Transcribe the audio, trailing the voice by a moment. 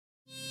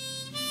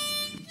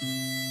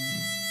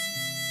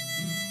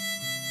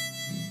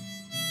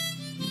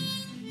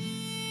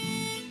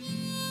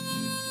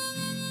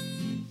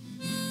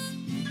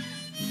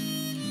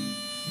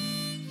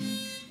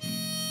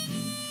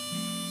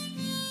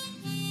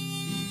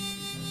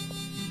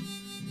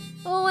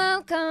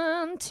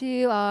Welcome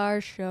to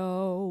our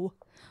show.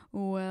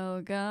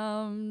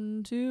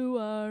 Welcome to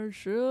our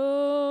show.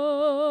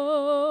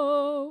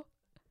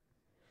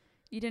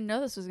 You didn't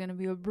know this was going to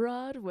be a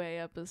Broadway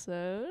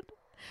episode.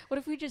 What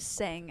if we just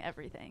sang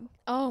everything?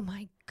 Oh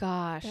my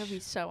gosh. That would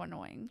be so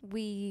annoying.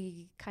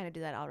 We kind of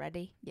do that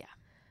already. Yeah.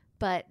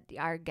 But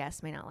our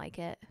guests may not like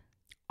it.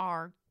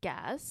 Our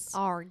guests?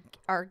 Our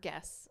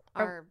guests.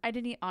 I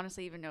didn't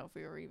honestly even know if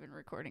we were even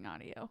recording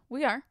audio.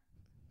 We are.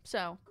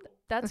 So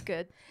that's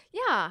good.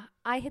 Yeah.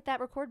 I hit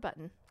that record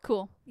button.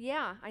 Cool.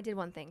 Yeah. I did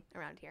one thing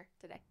around here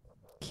today.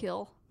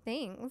 Kill.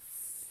 Thanks.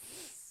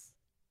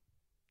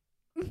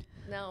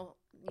 No,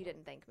 you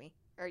didn't thank me.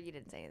 Or you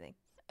didn't say anything.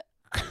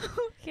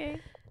 Okay.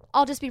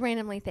 I'll just be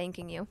randomly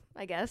thanking you,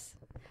 I guess.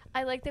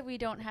 I like that we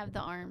don't have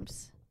the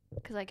arms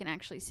because I can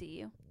actually see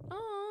you.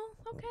 Oh,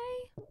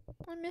 okay.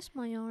 I miss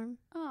my arm.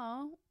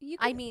 Oh,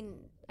 I mean,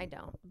 I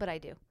don't, but I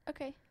do.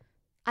 Okay.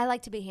 I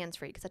like to be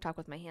hands-free because I talk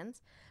with my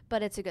hands,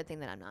 but it's a good thing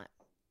that I'm not.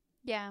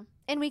 Yeah.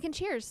 And we can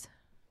cheers.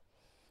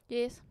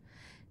 Yes.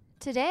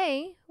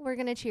 Today, we're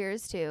going to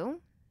cheers to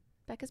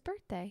Becca's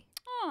birthday.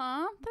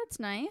 Aw, that's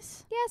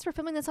nice. Yes, we're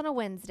filming this on a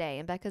Wednesday,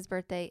 and Becca's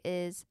birthday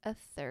is a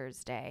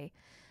Thursday.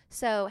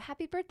 So,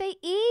 happy birthday,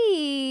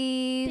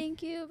 Eve!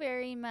 Thank you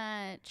very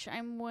much.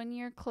 I'm 1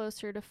 year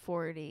closer to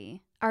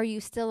 40. Are you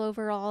still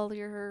over all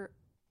your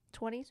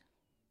 20s?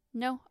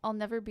 No, I'll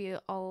never be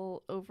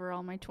all over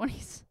all my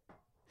 20s.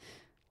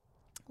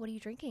 What are you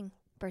drinking,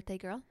 birthday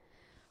girl?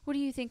 What do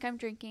you think I'm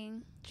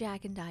drinking?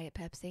 Jack and Diet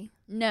Pepsi.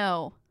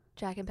 No.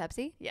 Jack and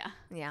Pepsi? Yeah.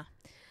 Yeah.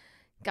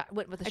 Got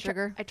what with the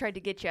sugar? I tried to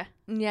get you.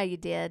 Yeah, you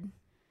did.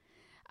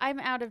 I'm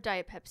out of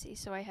Diet Pepsi,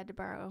 so I had to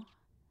borrow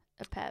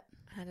a pep.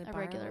 A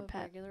regular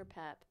pep. Regular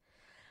pep.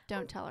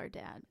 Don't tell our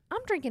dad.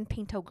 I'm drinking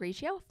Pinto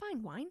Grigio,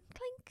 fine wine.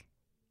 Clink.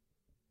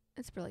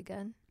 It's really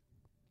good.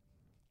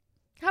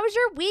 How was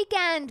your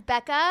weekend,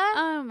 Becca?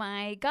 Oh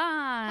my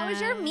god. How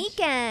was your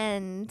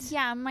weekend?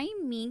 Yeah, my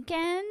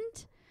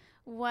weekend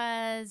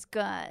was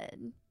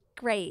good.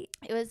 Great.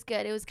 It was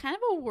good. It was kind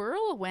of a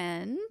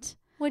whirlwind.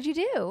 What'd you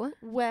do?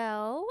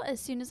 Well, as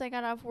soon as I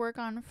got off work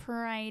on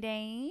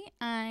Friday,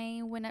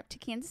 I went up to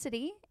Kansas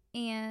City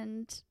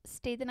and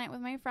stayed the night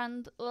with my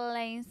friend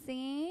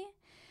Lacey.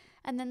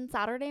 And then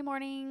Saturday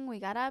morning, we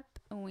got up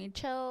and we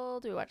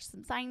chilled. We watched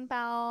some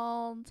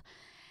Seinfeld.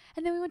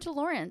 And then we went to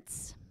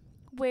Lawrence,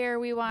 where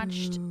we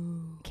watched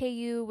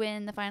KU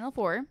win the Final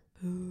Four,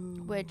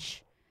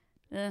 which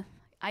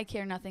I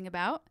care nothing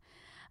about.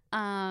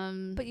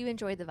 But you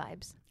enjoyed the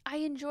vibes. I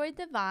enjoyed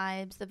the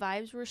vibes. The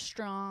vibes were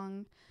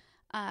strong.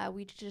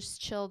 We just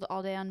chilled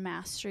all day on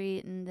Mass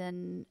Street, and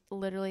then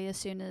literally as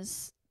soon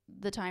as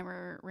the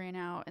timer ran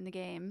out in the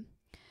game,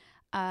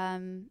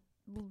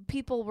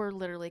 people were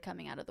literally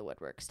coming out of the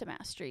woodworks to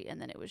Mass Street,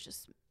 and then it was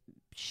just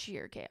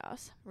sheer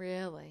chaos.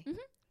 Really? Mhm.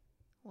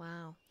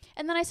 Wow.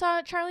 And then I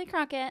saw Charlie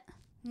Crockett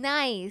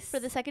Nice. for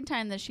the second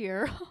time this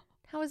year.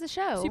 How was the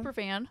show? Super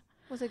fan.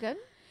 Was it good?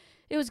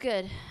 It was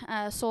good.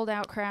 Sold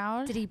out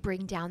crowd. Did he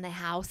bring down the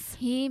house?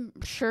 He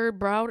sure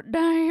brought it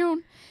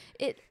down.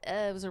 It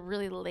was a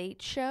really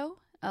late show.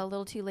 A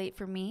little too late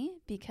for me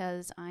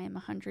because I am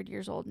 100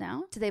 years old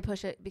now. Did they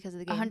push it because of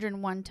the game?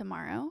 101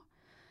 tomorrow.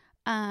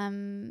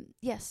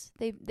 Yes,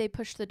 they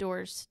pushed the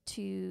doors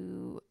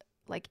to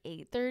like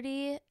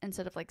 8:30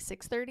 instead of like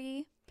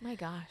 6:30. My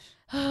gosh.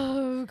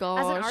 Oh gosh.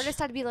 As an artist,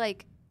 I'd be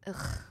like,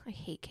 ugh, I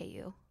hate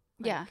KU.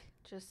 Yeah.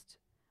 Just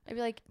I'd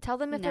be like, tell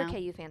them if no. they're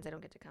KU fans, I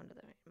don't get to come to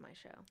my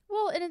show.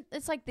 well, and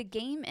it's like the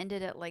game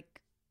ended at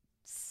like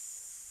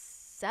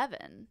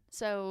 7,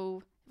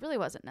 so it really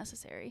wasn't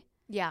necessary.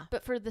 Yeah.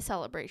 But for the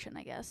celebration,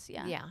 I guess.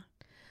 Yeah. Yeah.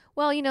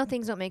 Well, you know,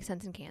 things don't make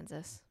sense in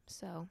Kansas.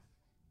 So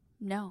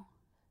No.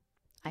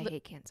 I But-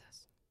 hate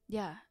Kansas.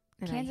 Yeah.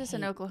 And I Kansas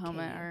and hate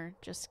Oklahoma KU. are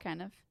just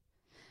kind of.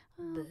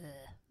 Bleh.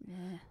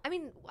 Yeah. I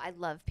mean, I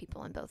love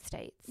people in both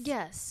states.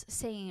 Yes.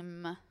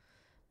 Same.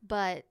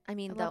 But, I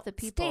mean, I love the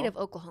state people. of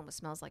Oklahoma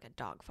smells like a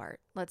dog fart.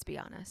 Let's be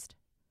honest.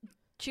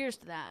 Cheers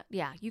to that.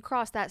 Yeah. You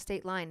cross that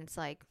state line, it's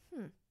like,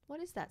 what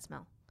is that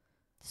smell?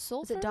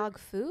 Sulfur. Is it dog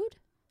food?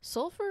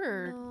 Sulfur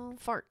or No.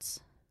 farts?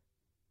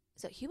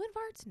 Is it human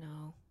farts?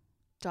 No.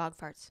 Dog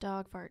farts.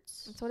 Dog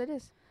farts. That's what it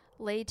is.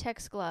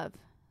 Latex glove.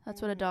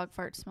 That's what a dog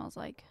fart smells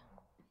like.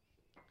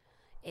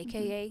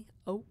 AKA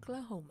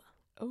Oklahoma.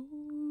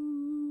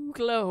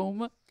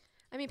 Oklahoma.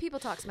 I mean, people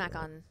talk smack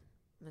on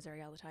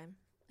Missouri all the time.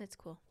 It's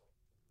cool.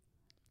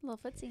 Little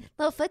footsie.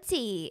 Little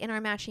footsie in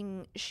our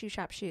matching shoe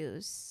shop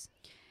shoes.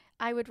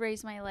 I would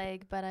raise my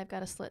leg, but I've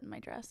got a slit in my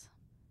dress.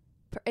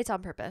 It's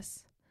on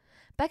purpose.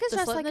 Becca's The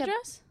dressed slit like in the a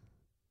dress?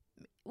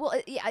 well.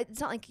 It's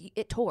not like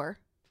it tore.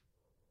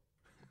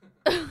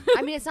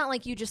 I mean, it's not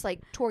like you just like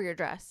tore your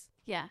dress,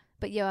 Yeah.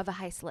 but you have a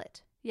high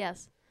slit.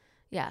 Yes.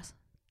 Yes.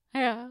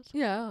 Yes.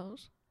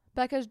 Yes.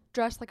 Becca's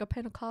dressed like a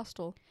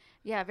Pentecostal.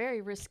 Yeah, very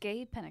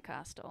risque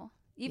Pentecostal.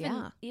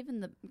 Yeah.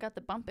 Even got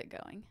the bump it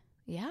going.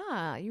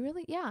 Yeah, you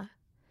really. Yeah.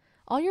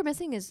 All you're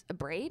missing is a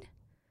braid.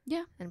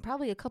 Yeah. And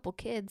probably a couple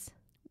kids.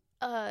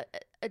 A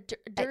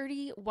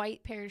dirty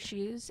white pair of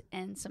shoes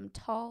and some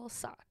tall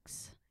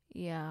socks.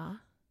 Yeah.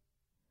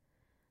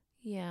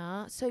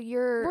 Yeah. So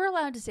you're... We're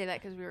allowed to say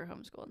that because we were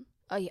homeschooled.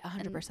 Oh, yeah,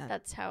 And 100%.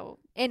 that's how.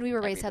 And we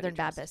were raised everybody Southern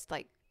dressed. Baptist.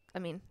 Like, I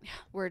mean,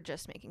 we're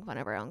just making fun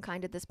of our own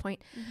kind at this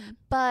point. Mm-hmm.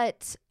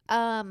 But,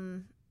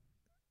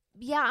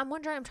 yeah, I'm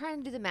wondering, I'm trying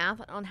to do the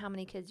math on how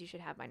many kids you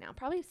should have by now.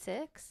 Probably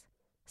 6,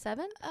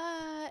 7?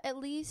 At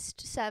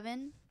least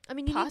 7. I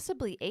mean,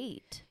 Possibly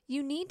 8.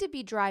 you need to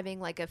be driving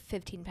like a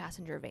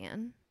 15-passenger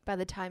van by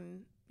the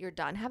time you're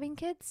done having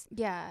kids.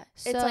 Yeah.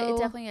 It's So-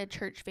 definitely a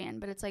church van,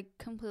 but it's like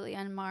completely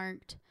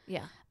unmarked.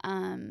 Yeah.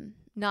 Um,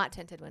 Not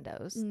tinted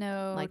windows.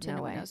 no Like, tinted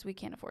no way. windows. We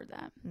can't afford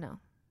that. No.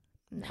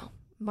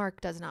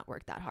 Mark does not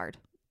work that hard.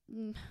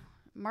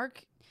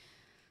 Mark,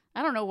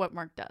 I don't know what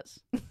Mark does.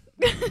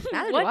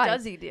 Neither What do I.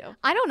 does he do?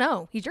 I don't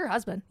know. He's your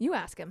husband. You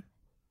ask him.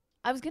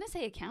 I was gonna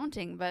say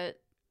accounting, but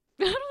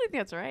I don't think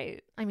that's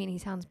right. I mean, he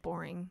sounds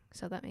boring,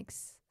 so that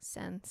makes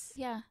sense.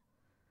 Yeah,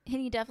 and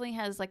he definitely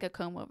has like a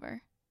comb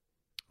over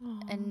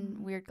and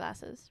weird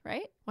glasses,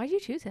 right? Why'd you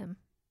choose him?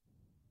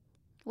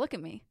 Look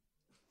at me.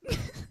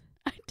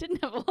 I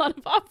didn't have a lot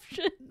of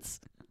options.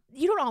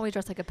 You don't always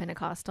dress like a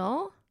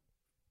Pentecostal.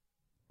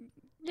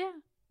 Yeah,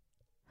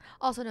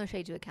 Also, no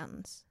shade to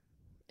accountants,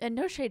 and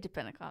no shade to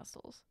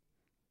Pentecostals.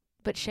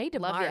 but shade to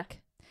Love ya.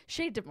 Mark.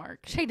 Shade to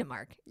Mark. Shade to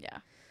Mark. Yeah,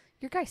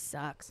 Your guy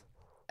sucks.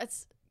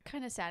 it's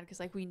kind of sad because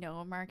like we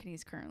know Mark and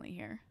he's currently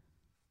here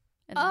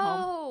in the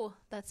home. Oh,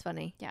 that's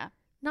funny. Yeah,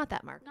 Not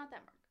that Mark. not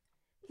that Mark.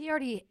 He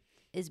already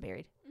is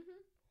married,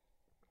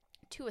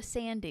 To a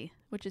Sandy,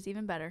 which is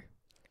even better.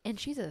 and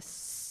she's a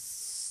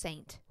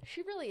saint.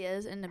 She really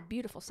is, and a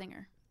beautiful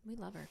singer. We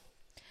love her.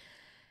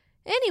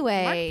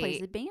 Anyway, Mark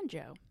plays the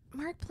banjo.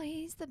 Mark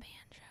plays the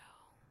banjo.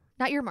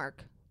 Not your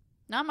Mark.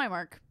 Not my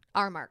Mark.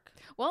 Our Mark.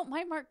 Well,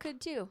 my Mark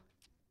could too.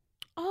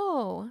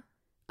 Oh,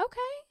 okay.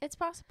 It's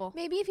possible.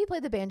 Maybe if he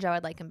played the banjo,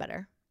 I'd like him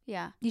better.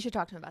 Yeah. You should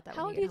talk to him about that.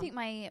 How when old you do you get think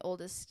my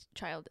oldest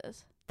child is?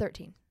 home.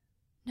 13.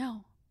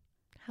 No.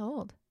 How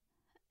old?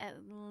 At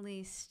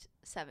least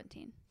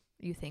 17.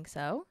 You think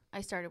so?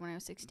 I started when I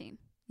was 16.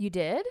 You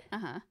did?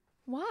 Uh-huh.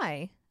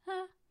 Why?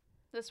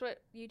 That's what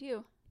you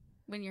do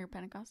when you're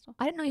Pentecostal.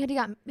 I didn't know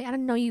I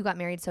didn't know you got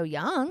married so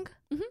young.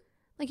 Mhm.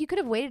 Like you could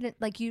have waited.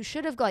 Like you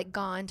should have like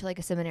gone to like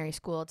a seminary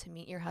school to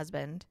meet your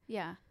husband,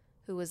 Yeah.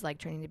 who was like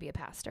training to be a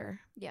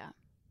pastor, Yeah.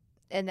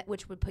 and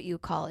which would put you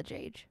college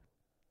age.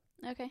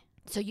 Okay.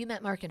 So you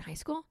met Mark in high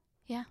school?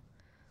 Yeah.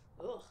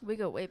 We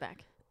go way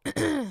back.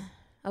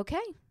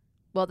 Okay.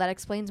 Well, that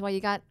explains why you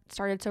got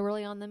started so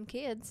early on them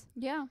kids.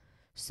 Yeah.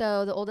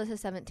 So the oldest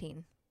is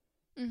 17.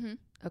 Mm-hmm.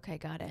 Okay,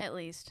 got it. At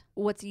least.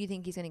 What do you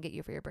think he's going to get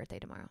you for your birthday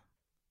tomorrow?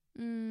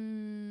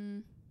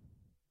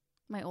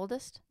 My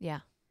oldest? Yeah.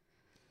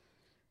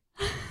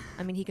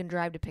 I mean, he can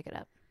drive to pick it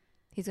up.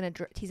 He's gonna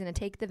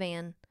take the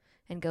van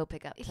and go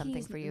pick up something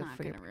He's for you. not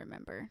gonna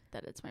remember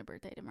that it's my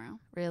birthday tomorrow.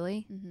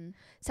 Really? Mm-hmm.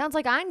 Sounds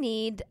like I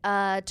need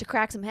to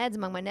crack some heads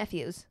among my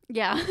nephews.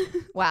 Yeah.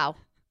 Wow.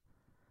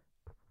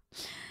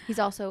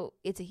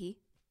 It's a he?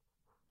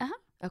 Uh-huh.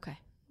 Okay.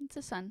 It's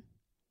a son.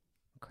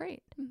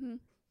 Great. Mm-hmm.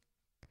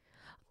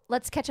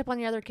 Let's catch up on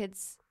your other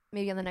kids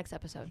maybe on the next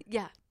episode.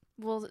 Yeah.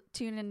 We'll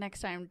tune in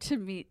next time to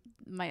meet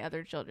my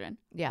other children.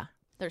 Yeah.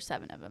 There's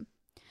 7 of them.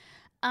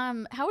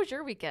 How was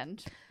your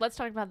weekend? Let's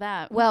talk about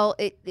that. Well,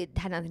 it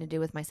had nothing to do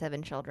with my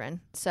 7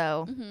 children,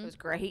 so Mhm. it was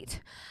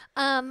great.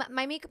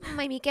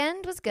 My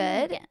weekend was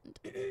good.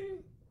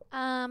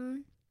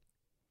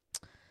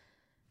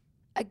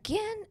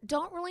 Again,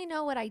 don't really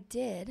know what I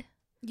did.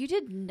 You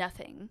did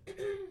nothing.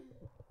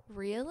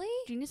 Really?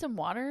 Do you need some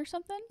water or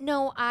something?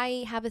 No,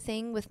 I have a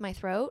thing with my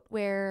throat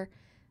where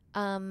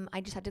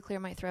I just had to clear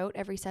my throat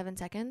every 7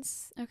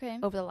 seconds Okay.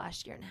 over the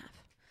last year and a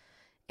half.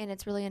 And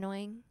it's really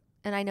annoying.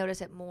 And I notice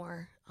it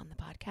more on the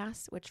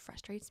podcast, which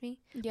frustrates me.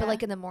 Yeah. But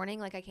like in the morning,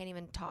 like I can't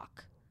even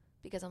talk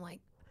because I'm like,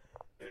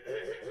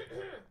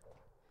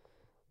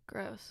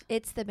 gross.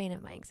 it's the bane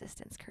of my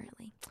existence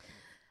currently.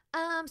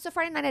 So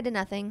Friday night I did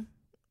nothing.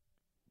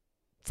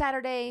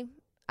 Saturday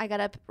I got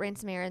up, ran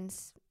some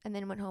errands, and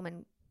then went home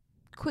and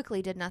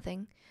quickly did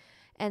nothing.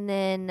 And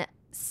then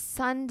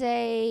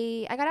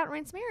Sunday I got out and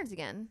ran some errands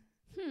again.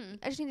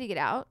 I just needed to get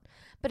out.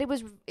 But it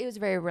was a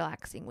very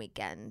relaxing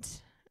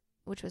weekend,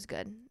 which was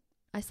good.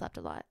 I slept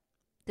a lot.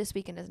 This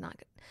weekend is not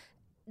good.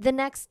 The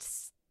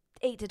next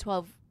 8 to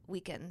 12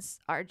 weekends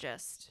are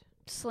just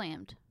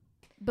Slammed.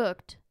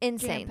 Booked.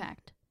 insane.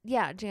 Jam-packed.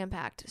 Yeah,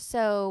 jam-packed.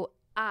 So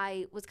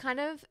I was kind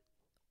of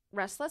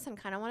restless and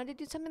kind of wanted to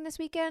do something this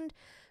weekend.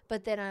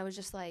 But then I was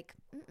just like,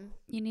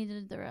 You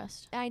needed the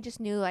rest. I just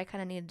knew I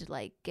kind of needed to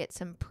like get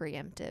some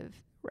preemptive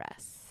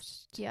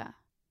rest. Yeah.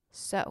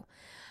 So,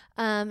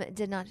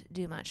 did not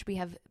do much. We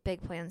have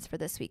big plans for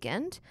this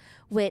weekend,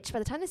 which by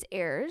the time this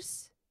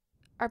airs,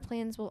 our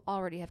plans will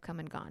already have come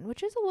and gone,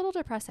 which is a little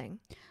depressing.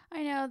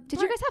 I know.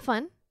 Did you guys have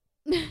fun?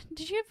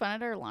 Did you have fun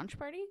at our launch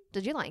party?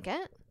 Did you like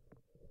it?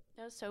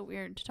 That was so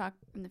weird to talk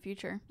in the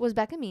future. Was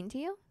Becca mean to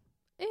you?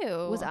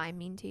 Ew. Was I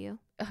mean to you?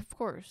 Of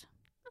course.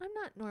 I'm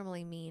not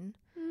normally mean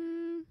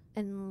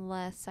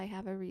unless I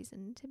have a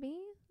reason to be.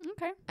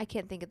 Okay. I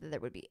can't think that there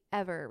would be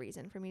ever a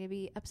reason for me to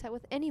be upset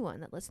with anyone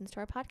that listens to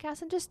our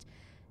podcast and just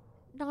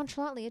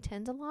nonchalantly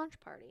attends a launch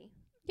party.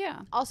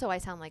 Yeah. Also, I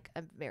sound like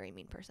a very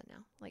mean person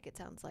now. Like, it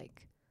sounds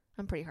like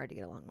I'm pretty hard to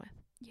get along with.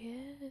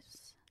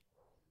 Yes.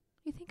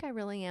 You think I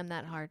really am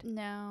that hard?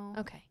 No.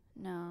 Okay.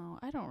 No,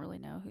 I don't really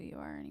know who you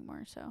are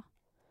anymore, so.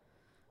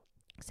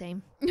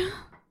 Same.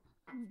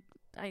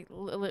 I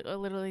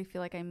literally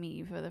feel like I meet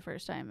you for the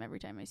first time every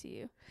time I see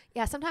you.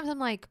 Yeah, sometimes I'm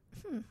like,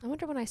 I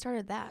wonder when I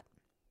started that.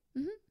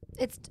 Mm-hmm.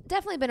 It's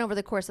definitely been over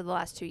the course of the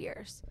last 2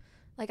 years.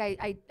 Like,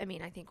 I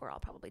mean, I think we're all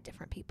probably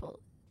different people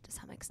to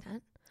some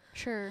extent.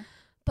 Sure.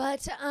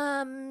 But,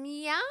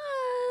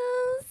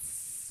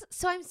 yes.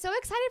 So I'm so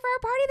excited for our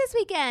party this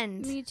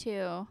weekend. Me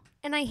too.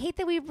 And I hate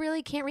that we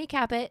really can't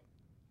recap it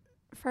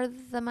for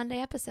the Monday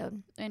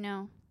episode. I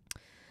know.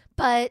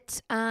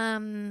 But,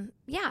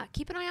 yeah,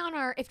 keep an eye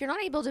on if you're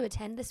not able to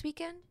attend this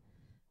weekend,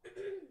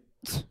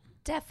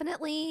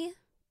 definitely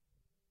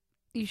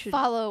You should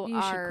follow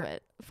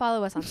quit.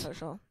 us on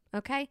social.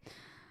 Okay.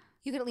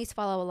 You can at least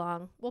follow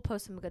along. We'll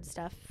post some good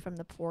stuff from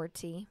the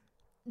party.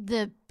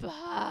 The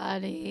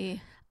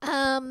body.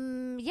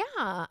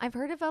 Yeah, I've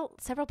heard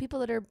about several people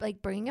that are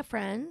like bringing a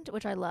friend,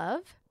 which I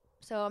love.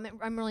 So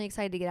I'm really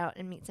excited to get out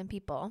and meet some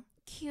people.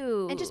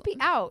 Cute. And just be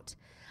out.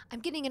 I'm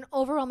getting an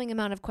overwhelming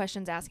amount of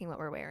questions asking what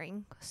we're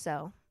wearing.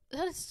 So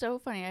That is so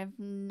funny. I've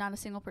not a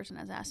single person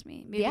has asked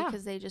me. Maybe Yeah.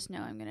 because they just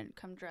know I'm going to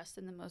come dressed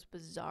in the most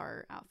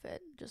bizarre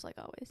outfit, just like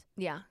always.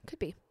 yeah, could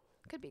be.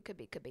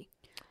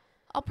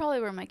 I'll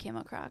probably wear my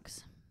camo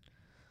Crocs.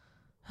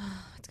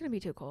 It's going to be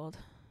too cold.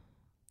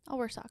 I'll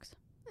wear socks.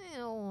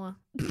 Ew.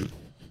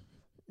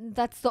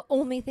 That's the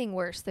only thing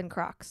worse than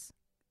Crocs.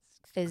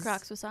 Is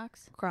Crocs with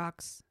socks?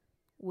 Crocs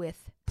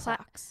with Pla-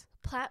 socks.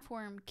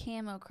 Platform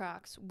camo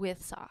Crocs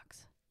with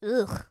socks.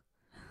 Ugh.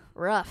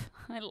 Rough.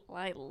 I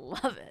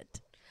love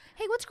it.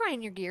 Hey, what's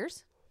grinding your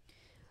gears?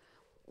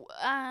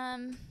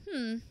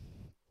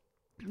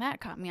 That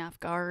caught me off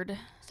guard.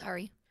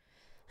 Sorry.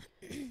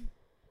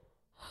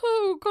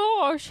 Oh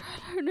gosh,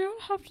 I don't know.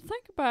 I have to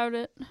think about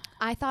it.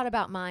 I thought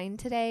about mine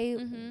today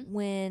Mm-hmm.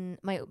 when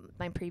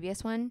my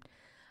previous one,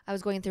 I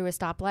was going through a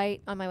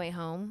stoplight on my way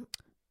home,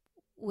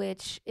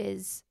 which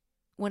is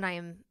when I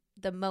am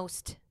the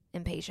most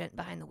impatient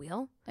behind the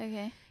wheel.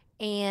 Okay.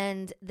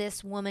 And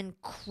this woman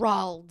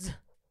crawled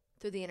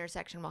through the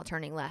intersection while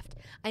turning left.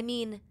 I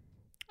mean,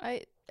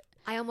 I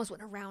almost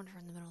went around her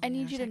in the middle of the I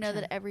need you to know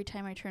intersection. that every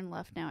time I turn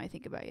left now, I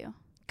think about you.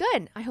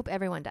 Good. I hope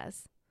everyone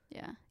does.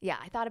 Yeah. Yeah,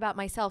 I thought about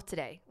myself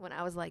today when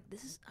I was like,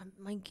 "This is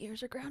my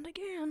gears are ground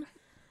again."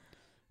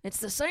 It's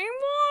the same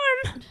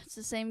one. It's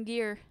the same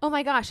gear. Oh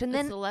my gosh! And It's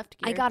then the left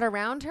gear. I got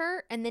around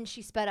her, and then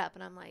she sped up,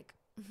 and I'm like,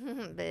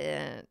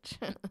 "Bitch,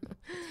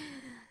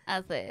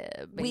 I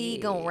said, we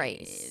gon' bitch.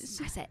 race."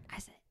 I said,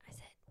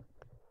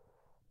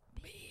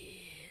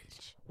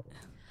 "Bitch."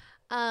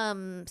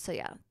 So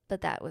yeah,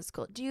 but that was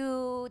cool.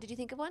 Did you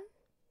think of one?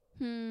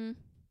 Can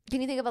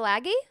you think of a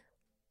laggy?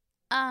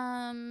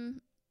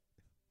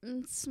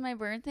 It's my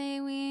birthday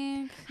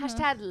week.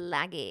 Hashtag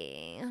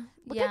laggy.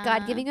 Look Yeah. at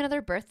God giving you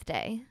another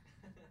birthday.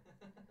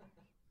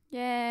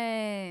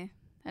 Yay.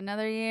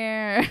 Another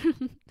year.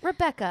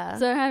 Rebecca.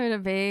 So happy to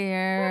be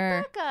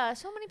here. Rebecca.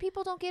 So many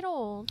people don't get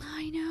old.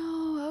 I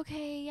know.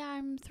 Okay. Yeah,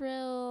 I'm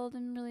thrilled.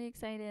 I'm really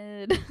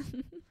excited.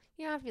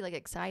 You don't have to be like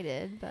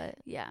excited, but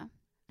Yeah.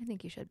 I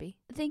think you should be.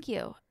 Thank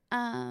you.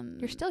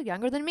 You're still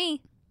younger than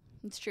me.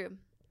 It's true.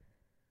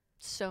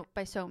 So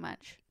by so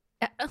much.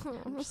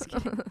 I'm just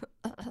kidding.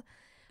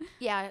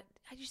 Yeah,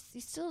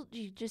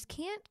 you just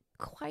can't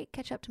quite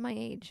catch up to my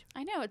age.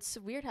 I know. It's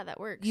weird how that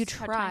works. You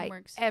how try time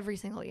works. every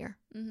single year.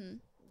 Mm-hmm.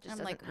 Just I'm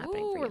doesn't like,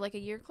 happening ooh, for we're you. like a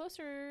year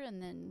closer,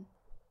 and then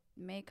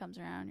May comes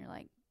around. You're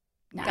like,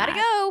 nah. Gotta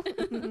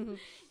go.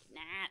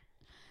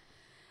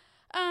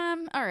 Nah.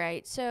 All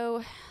right.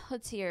 So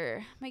let's see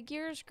here. My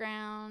gears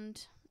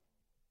ground.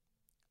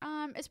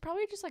 It's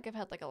probably just like I've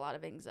had like a lot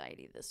of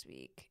anxiety this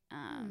week.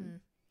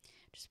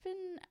 Just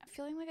been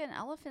feeling like an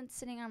elephant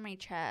sitting on my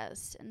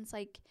chest, and it's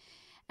like,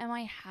 am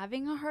I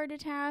having a heart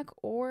attack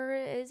or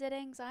is it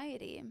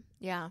anxiety?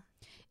 Yeah.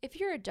 If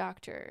you're a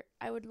doctor,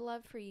 I would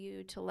love for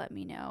you to let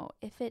me know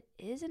if it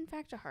is in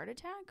fact a heart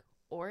attack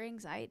or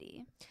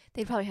anxiety.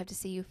 They'd probably have to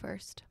see you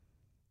first.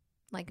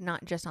 Like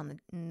not just on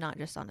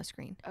a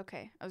screen.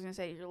 Okay, I was gonna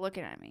say you're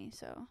looking at me,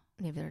 so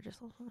Maybe they're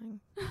just listening.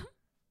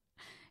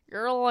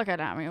 you're looking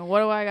at me.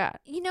 What do I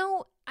got? You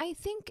know, I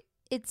think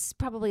it's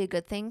probably a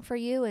good thing for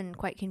you and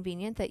quite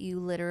convenient that you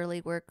literally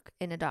work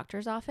in a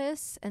doctor's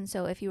office. And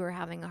so if you were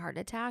having a heart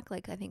attack,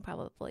 like I think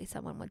probably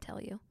someone would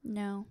tell you.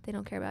 No, They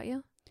don't care about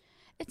you.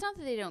 it's not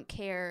that they don't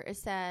care.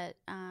 It's that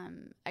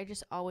I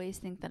just always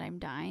think that I'm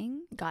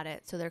dying. Got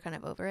it. So they're kind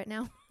of over it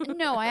now.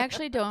 No, I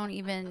actually don't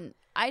even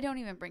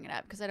bring it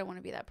up because I don't want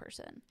to be that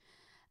person.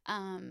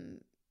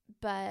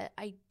 But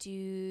I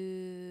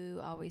do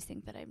always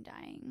think that I'm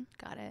dying.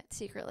 Got it.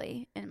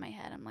 Secretly in my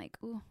head, I'm like,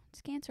 ooh,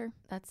 it's cancer.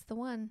 That's the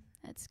one.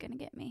 It's going to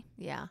get me.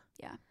 Yeah.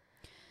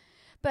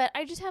 But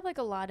I just have like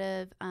a lot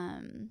of, I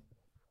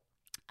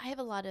have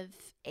a lot of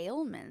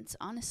ailments,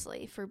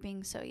 honestly, for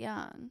being so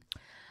young.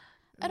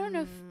 I don't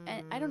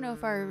know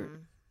if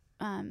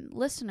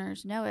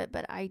listeners know it,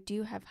 but I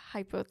do have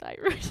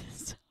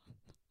hypothyroidism.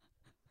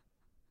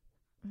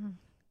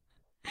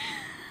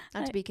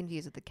 Not to be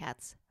confused with the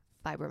cat's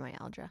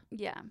fibromyalgia.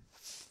 Yeah.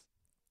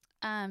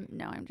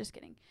 No, I'm just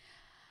kidding.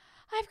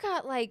 I've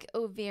got like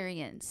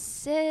ovarian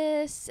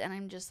cysts and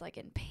I'm just like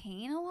in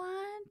pain a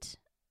lot.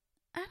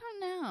 I don't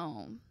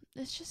know.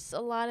 It's just a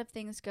lot of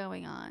things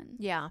going on.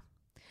 Yeah.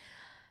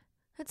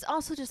 It's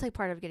also just like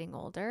part of getting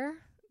older.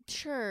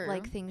 Sure.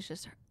 Like things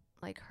just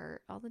like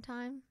hurt all the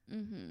time.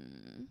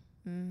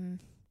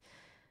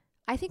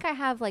 I think I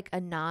have like a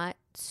knot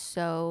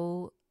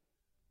so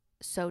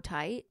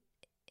tight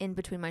in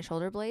between my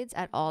shoulder blades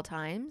at all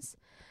times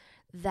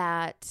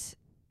that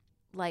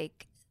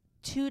like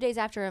 2 days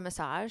after a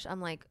massage,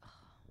 I'm like, oh,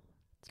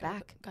 it's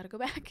back. Gotta go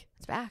back.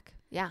 It's back.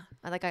 Yeah.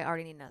 I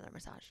already need another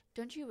massage.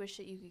 Don't you wish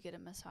that you could get a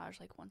massage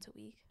like once a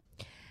week?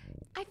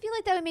 I feel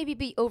like that would maybe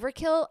be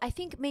overkill. I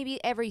think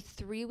maybe every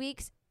 3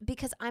 weeks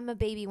because I'm a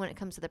baby when it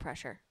comes to the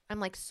pressure. I'm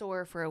like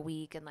sore for a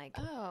week and like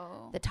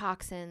the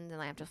toxins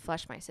and I have to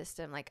flush my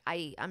system. Like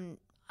I'm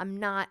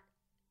not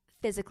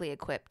physically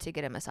equipped to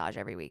get a massage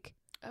every week.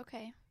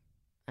 Okay.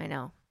 I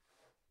know.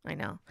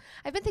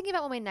 I've been thinking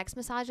about what my next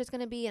massage is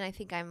going to be and I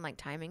think I'm like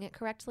timing it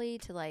correctly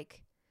to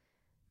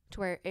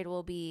where it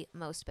will be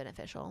most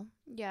beneficial.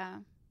 Yeah.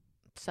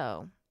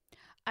 So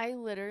I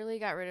literally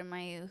got rid of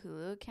my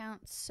Hulu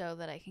account so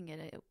that I can get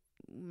a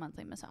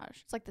monthly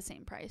massage. It's like the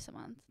same price a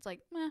month. It's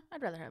like,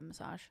 I'd rather have a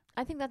massage.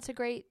 I think that's a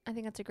great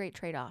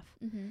trade-off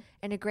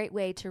and a great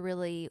way to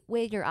really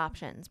weigh your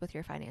options with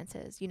your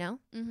finances, you know?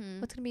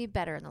 What's going to be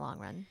better in the long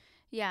run?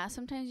 Yeah,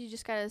 sometimes you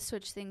just got to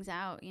switch things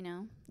out, you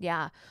know?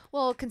 Yeah.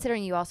 Well,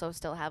 considering you also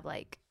still have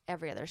like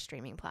every other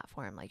streaming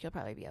platform, like you'll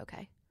probably be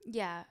okay.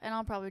 Yeah, and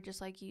I'll probably just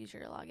like use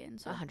your login.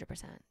 So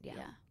 100%. Yeah.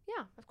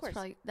 Yeah, of course.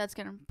 That's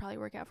going to probably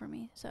work out for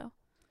me, so.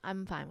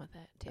 I'm fine with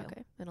it too.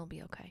 Okay. It'll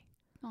be okay.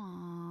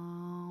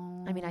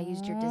 Aww. I mean, I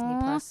used your Disney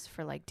Plus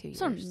for like 2 years.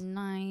 So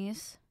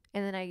nice.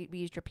 And then I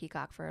used your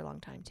Peacock for a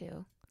long time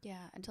too.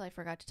 Yeah, until I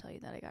forgot to tell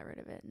you that I got rid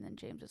of it. And then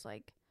James was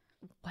like,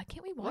 why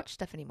can't we watch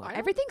stuff anymore?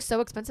 Everything's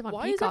so expensive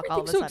on Peacock all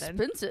of a so sudden.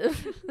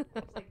 Expensive?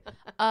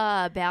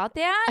 About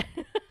that?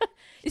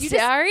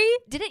 Sorry?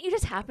 Didn't you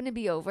just happen to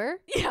be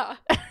over? Yeah.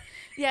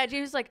 Yeah,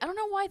 James was like, I don't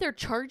know why they're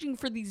charging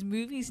for these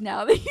movies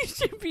now. They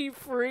used to be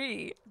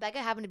free. Becca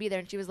happened to be there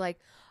and she was like,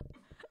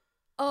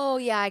 oh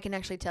yeah, I can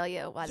actually tell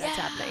you why that's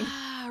happening.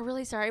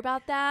 Really sorry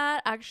about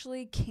that.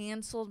 Actually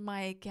canceled my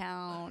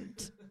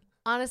account.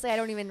 Honestly, I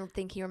don't even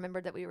think he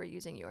remembered that we were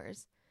using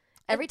yours.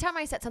 Every time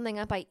I set something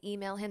up, I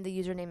email him the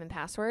username and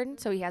password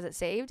so he has it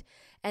saved,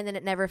 and then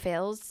it never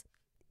fails.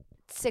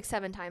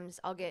 6-7 times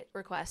I'll get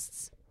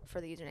requests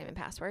for the username and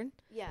password.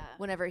 Yeah.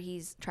 Whenever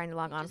he's trying to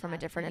log on from a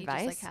different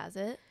advice. He just like has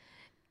it.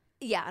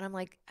 Yeah, and I'm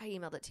like, I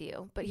emailed it to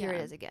you, but here it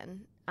Yeah. is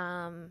again.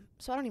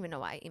 So I don't even know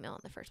why I email in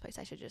the first place.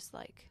 I should just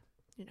like,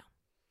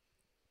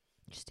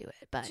 just do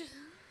it. But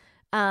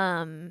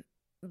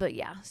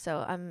yeah,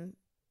 so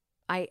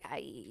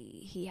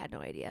he had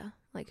no idea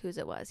like whose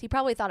it was. He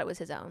probably thought it was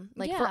his own.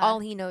 Like for all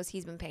he knows,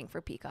 he's been paying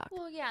for Peacock.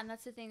 Well, yeah, and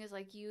that's the thing is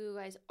like you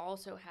guys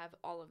also have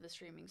all of the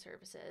streaming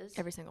services.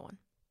 Every single one.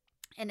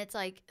 And it's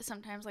like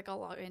sometimes like I'll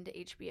log into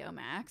HBO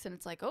Max and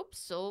it's like, oh,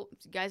 still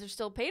you guys are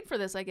still paying for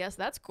this. I guess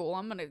that's cool.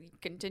 I'm gonna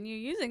continue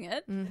using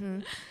it.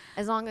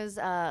 As long as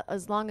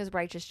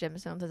Righteous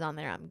Gemstones is on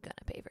there, I'm gonna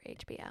pay for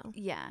HBO.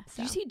 Yeah. So.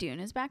 Did you see Dune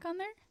is back on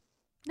there?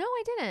 No,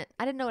 I didn't.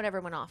 I didn't know it ever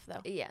went off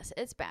though. Yes,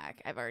 it's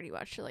back. I've already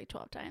watched it like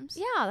 12 times.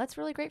 Yeah, that's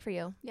really great for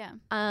you. Yeah.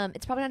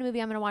 It's probably not a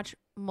movie I'm gonna watch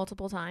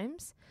multiple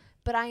times,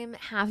 but I am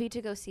happy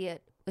to go see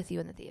it with you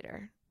in the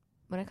theater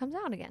when it comes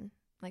out again.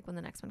 Like when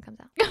the next one comes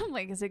out. I'm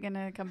like, is it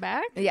gonna come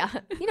back? Yeah.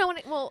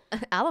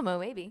 Alamo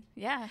maybe.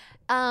 Yeah.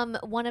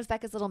 One of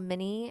Becca's little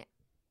mini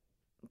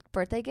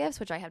birthday gifts,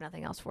 which I have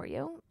nothing else for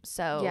you.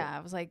 So yeah,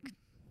 I was like,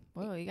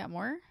 whoa, you got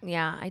more?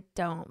 Yeah, I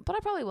don't, but I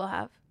probably will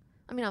have.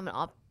 I mean,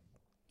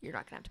 you're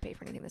not gonna have to pay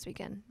for anything this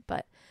weekend,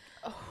 but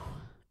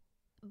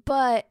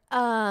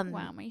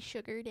wow, my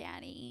sugar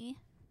daddy.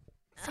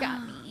 It's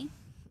got me.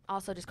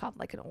 Also just called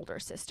like an older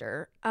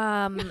sister.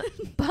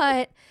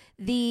 But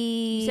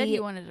you said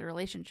you wanted a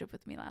relationship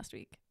with me last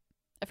week.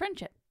 A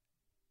friendship.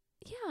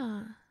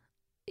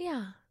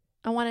 Yeah.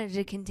 I wanted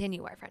to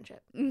continue our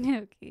friendship.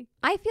 Okay.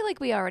 I feel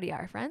like we already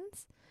are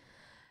friends.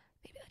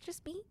 Maybe that's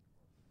just me.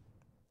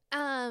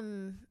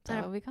 Is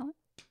that what we call it?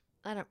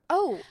 I'm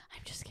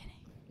just kidding.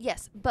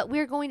 Yes, but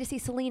we're going to see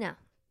Selena.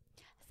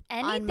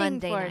 Anything on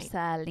Monday for night.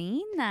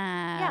 Selena.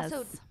 Yeah,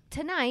 so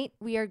tonight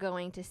we are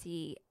going to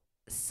see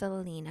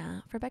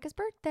Selena for Becca's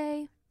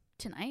birthday.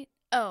 Tonight?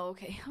 Oh,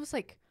 okay. I was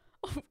like,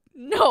 oh,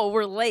 no,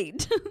 we're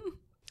late.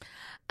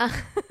 We're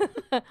gonna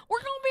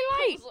be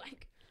late. I was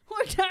like,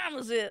 what time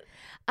is it?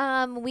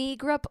 We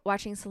grew up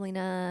watching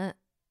Selena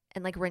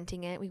and like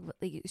renting it. We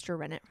used to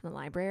rent it from the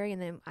library,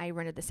 and then I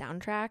rented the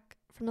soundtrack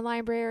from the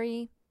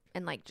library,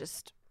 and like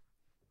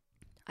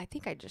I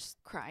think I just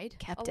cried.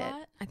 Kept a it.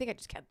 lot. I think I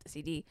just kept the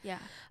CD. Yeah.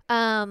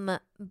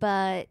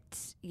 But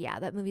yeah,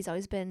 that movie's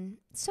always been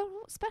so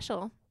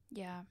special.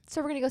 Yeah.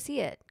 So we're gonna go see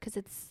it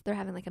because they're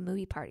having like a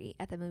movie party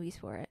at the movies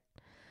for it.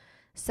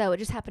 So it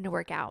just happened to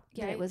work out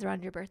Yeah, that it was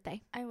around your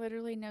birthday. I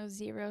literally know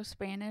 0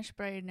 Spanish,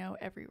 but I know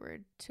every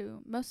word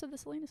to most of the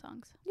Selena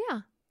songs.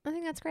 Yeah, I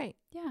think that's great.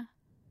 Yeah.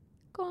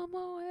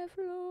 Como es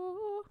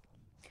flor.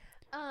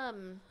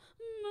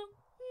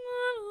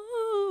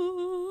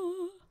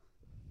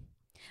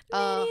 Me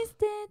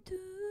diste tú.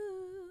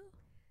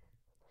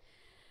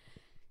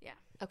 Yeah.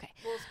 Okay.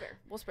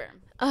 We'll spare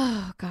him.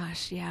 Oh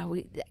gosh, yeah,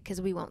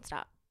 because we won't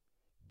stop.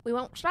 We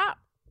won't stop.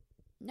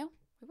 No,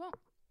 we won't.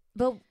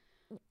 But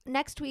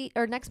next week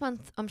or next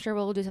month, I'm sure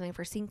we'll do something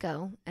for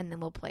Cinco, and then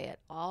we'll play it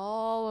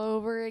all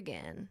over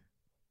again,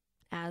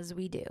 as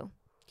we do.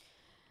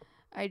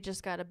 I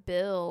just got a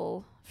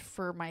bill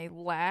for my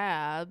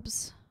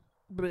labs.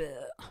 Blech.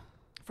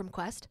 From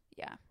Quest?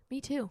 Yeah.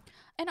 Me too.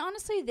 And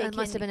honestly, they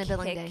must have been a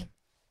billing day.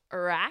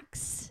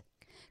 Racks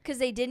because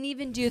they didn't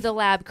even do the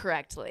lab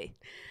correctly.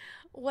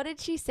 What did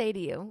she say to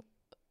you?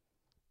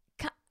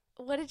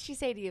 What did she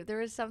say to you? There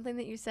was something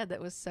that you said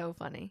that was so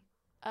funny.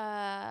 I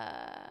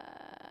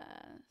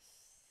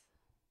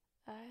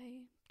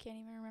can't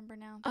even remember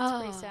now.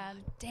 That's pretty sad.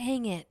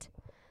 Dang it.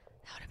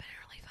 That would have been a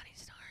really funny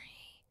story.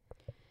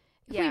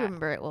 If Yeah. we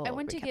remember it, I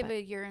went to give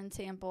a urine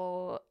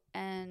sample,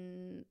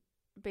 and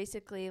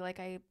basically, like,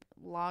 I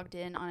logged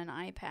in on an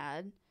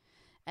iPad,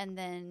 and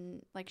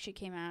then, like, she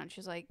came out, and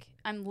she's like,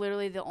 I'm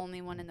literally the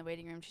only one in the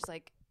waiting room. She's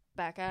like,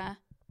 Becca.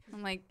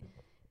 I'm like,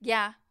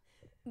 yeah,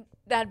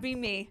 that'd be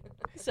me.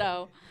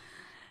 So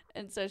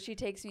she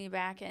takes me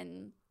back,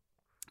 and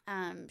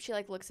she,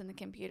 like, looks in the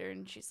computer,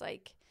 and she's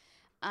like,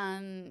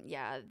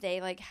 yeah,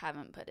 they, like,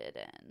 haven't put it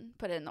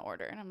in the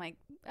order. And I'm like,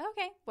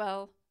 okay,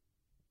 well,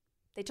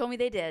 they told me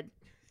they did.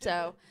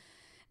 So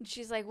and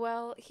she's like,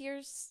 well,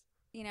 here's,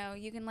 you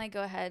can, like,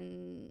 go ahead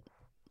and,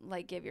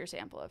 like, give your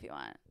sample if you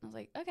want. I was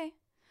like, okay.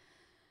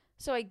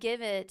 So I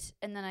give it,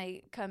 and then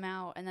I come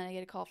out, and then I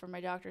get a call from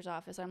my doctor's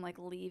office. I'm, like,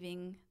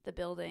 leaving the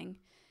building,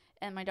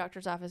 and my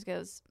doctor's office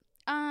goes,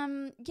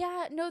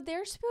 yeah, no,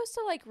 they're supposed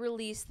to, like,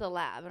 release the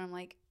lab. And I'm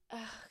like,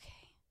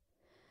 okay.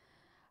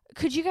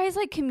 Could you guys,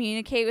 like,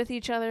 communicate with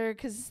each other?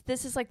 Because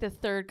this is, like, the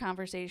third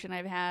conversation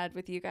I've had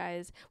with you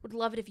guys. Would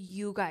love it if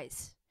you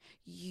guys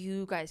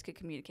could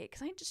communicate.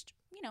 Because I just,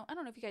 I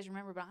don't know if you guys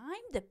remember, but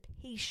I'm the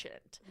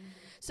patient. Mm-hmm.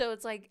 So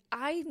it's like,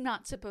 I'm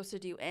not supposed to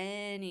do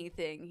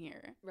anything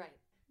here. Right.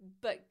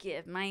 But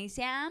give my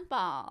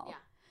sample. Yeah.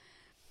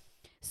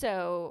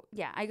 So,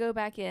 yeah, I go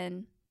back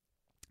in,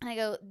 and I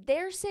go,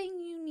 they're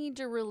saying you need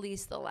to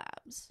release the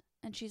labs.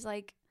 And she's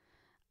like,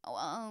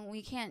 well,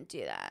 we can't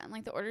do that. I'm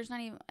like, the order's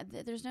not even,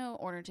 there's no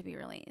order to be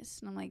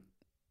released. And I'm like,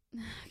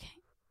 okay.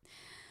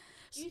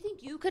 Do you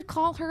think you could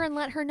call her and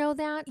let her know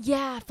that?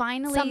 Yeah,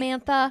 finally.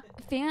 Samantha.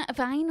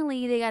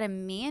 Finally, they got a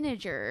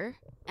manager.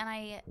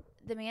 And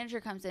the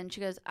manager comes in. She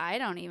goes, I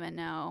don't even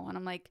know. And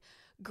I'm like,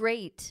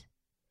 great.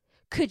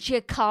 Could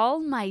you call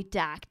my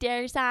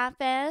doctor's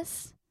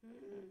office?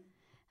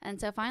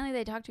 And so finally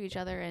they talked to each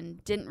other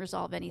and didn't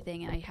resolve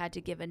anything. And I had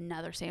to give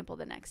another sample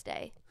the next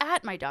day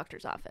at my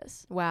doctor's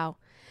office. Wow.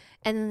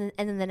 And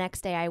then the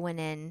next day I went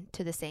in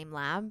to the same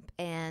lab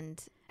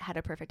and had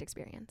a perfect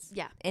experience.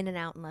 Yeah. In and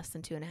out in less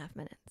than 2.5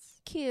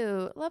 minutes.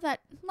 Cute. Love that.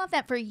 Love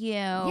that for you.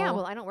 Yeah,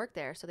 well, I don't work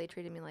there, so they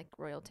treated me like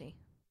royalty.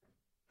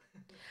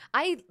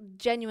 I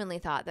genuinely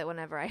thought that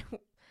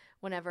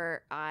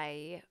whenever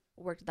I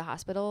worked at the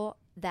hospital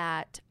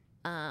that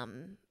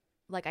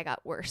like I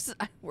got worse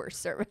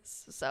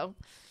service. So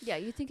yeah,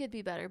 you think it'd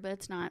be better, but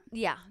it's not.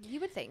 Yeah, you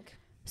would think.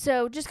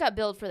 So just got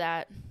billed for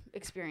that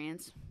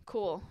experience.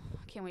 Cool.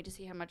 Can't wait to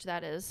see how much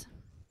that is.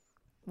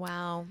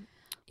 Wow.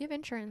 You have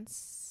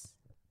insurance,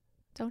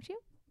 don't you?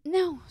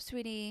 No,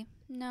 sweetie.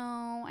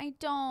 No, I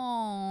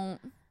don't.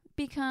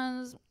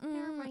 Because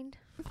Never mind.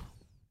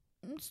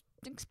 It's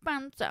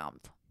expensive.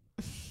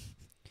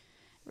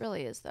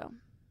 Really is, though.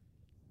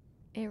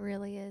 It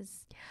really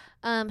is.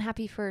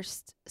 Happy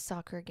first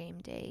soccer game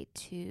day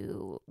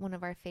to one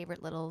of our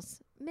favorite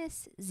littles,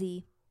 Miss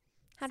Z.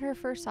 Had her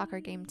first soccer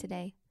game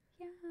today.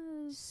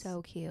 Yes.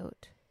 So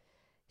cute.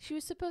 She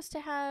was supposed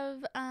to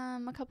have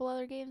a couple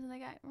other games, and they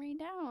got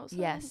rained out. So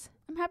yes.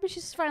 I'm happy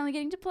she's finally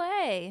getting to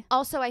play.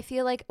 Also, I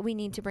feel like we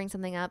need to bring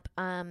something up.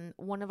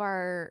 One of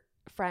our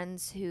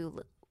friends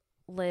who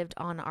lived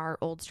on our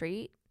old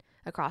street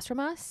across from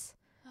us,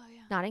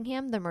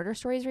 Nottingham, the murder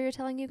stories we were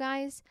telling you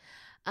guys.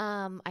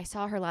 I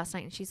saw her last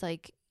night, and she's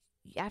like,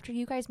 after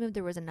you guys moved,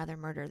 there was another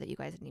murder that you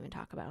guys didn't even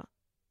talk about.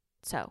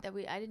 So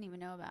I didn't even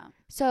know about.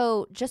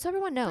 So just so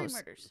everyone knows,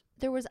 3 murders.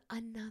 There was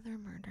another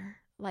murder,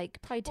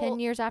 like probably 10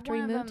 years after we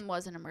moved. One of them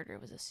wasn't a murder;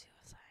 it was a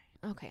suicide.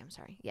 Okay, I'm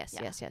sorry. Yes,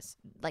 yes,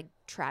 like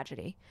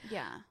tragedy.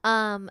 Yeah.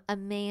 A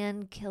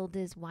man killed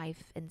his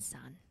wife and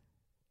son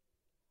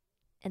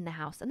in the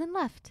house and then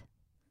left.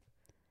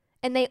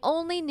 And they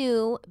only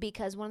knew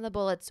because one of the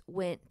bullets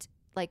went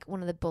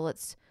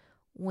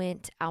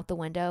out the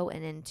window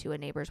and into a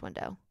neighbor's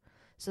window.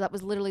 So that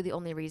was literally the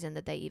only reason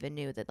that they even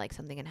knew that like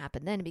something had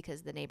happened then,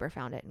 because the neighbor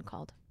found it and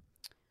called.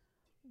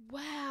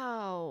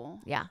 Wow.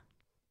 Yeah.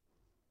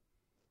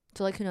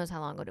 So like who knows how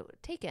long it would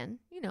have taken,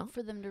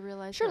 for them to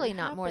realize. Surely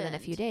not more than a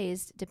few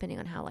days, depending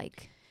on how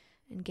like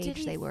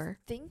engaged they were.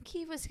 Think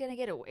he was gonna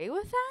get away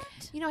with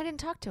that? You know, I didn't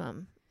talk to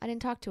him.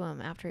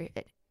 After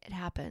it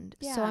happened.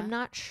 Yeah. So I'm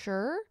not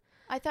sure.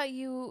 I thought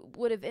you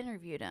would have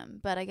interviewed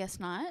him, but I guess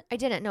not. I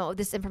didn't know.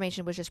 This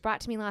information was just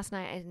brought to me last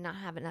night. I did not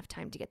have enough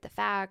time to get the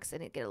facts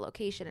and get a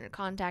location and a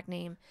contact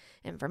name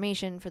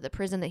information for the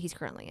prison that he's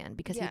currently in,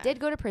 because he did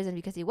go to prison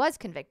because he was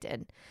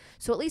convicted.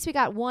 So at least we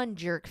got one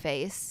jerk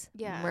face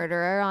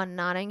murderer on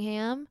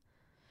Nottingham.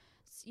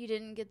 So you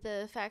didn't get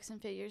the facts and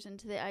figures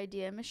into the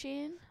idea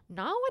machine?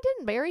 No, I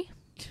didn't, Barry.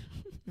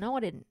 No, I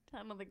didn't.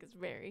 I don't think it's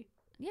Barry.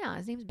 Yeah,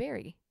 his name's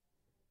Barry.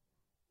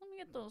 Let me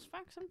get those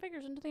facts and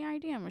figures into the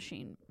idea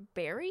machine.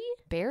 Barry?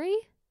 Barry?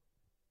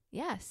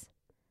 Yes.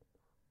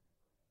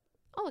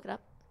 I'll look it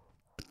up.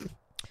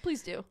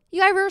 Please do.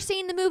 You ever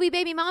seen the movie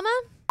Baby Mama?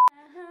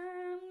 I'm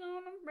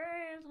gonna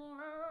praise the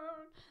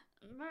Lord,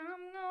 and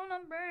I'm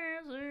gonna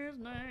praise his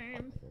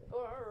name.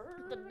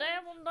 The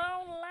devil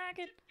don't like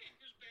it.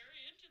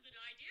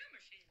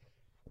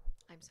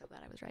 I'm so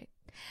glad I was right.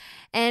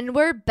 And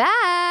we're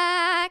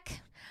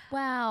back.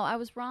 Wow, I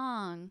was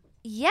wrong.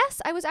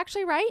 Yes, I was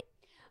actually right.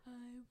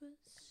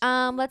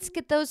 Let's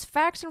get those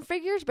facts and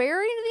figures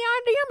buried into the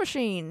idea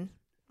machine.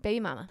 Baby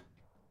Mama.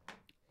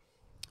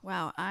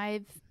 Wow,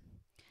 I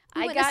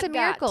witnessed a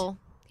miracle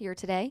here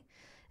today,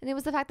 and it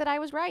was the fact that I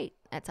was right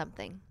at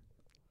something.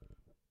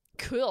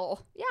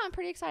 Cool. Yeah, I'm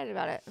pretty excited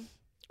about it.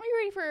 Are you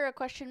ready for a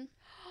question?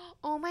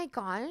 Oh my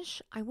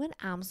gosh, I would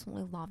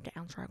absolutely love to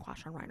answer a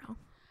question right now.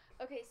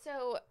 Okay,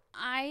 so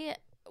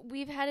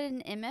we've had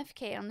an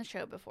MFK on the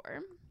show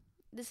before.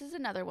 This is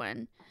another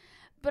one.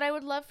 But I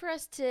would love for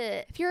us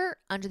to... If you're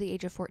under the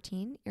age of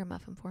 14, you're a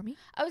muffin for me.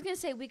 I was going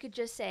to say we could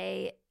just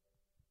say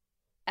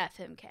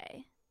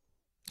FMK.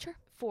 Sure.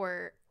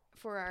 For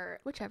our...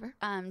 Whichever.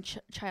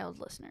 Child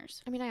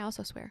listeners. I mean, I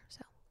also swear,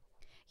 so...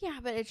 Yeah,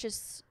 but it's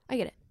just... I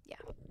get it. Yeah.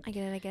 I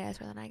get it. I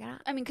swear that I got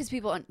it. I mean, because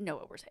people know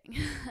what we're saying.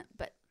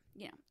 But,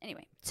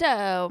 anyway.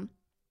 So,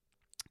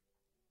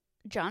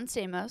 John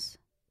Stamos,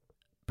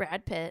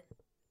 Brad Pitt,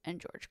 and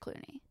George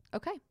Clooney.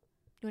 Okay. You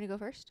want to go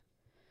first?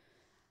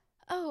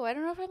 Oh, I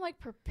don't know if I'm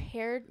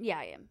prepared. Yeah,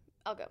 I am.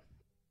 I'll go.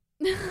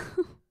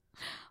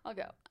 I'll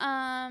go.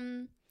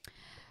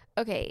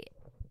 Okay.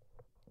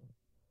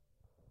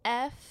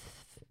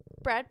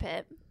 Brad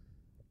Pitt.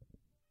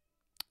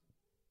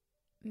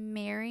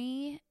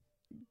 Marry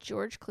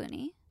George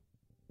Clooney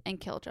and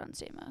kill John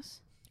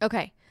Stamos.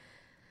 Okay.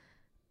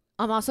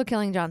 I'm also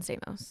killing John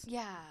Stamos.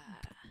 Yeah.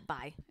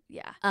 Bye.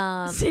 Yeah.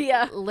 See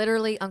ya.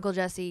 Literally, Uncle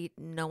Jesse,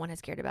 no one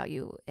has cared about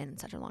you in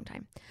such a long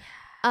time.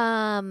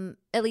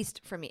 At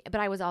least for me. But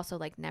I was also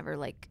never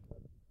I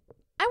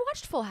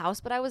watched Full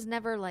House, but I was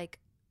never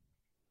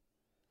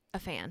a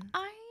fan.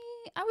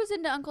 I was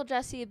into Uncle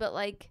Jesse, but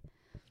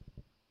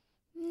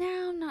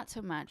no, not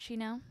so much,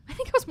 I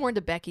think I was more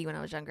into Becky when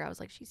I was younger. I was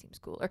like, she seems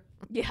cooler.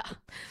 Yeah.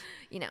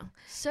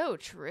 So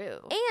true.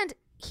 And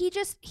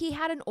he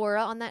had an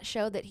aura on that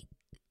show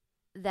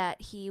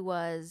that he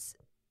was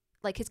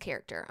his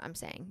character, I'm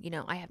saying.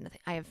 I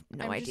have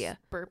no idea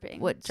just burping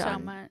what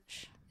John so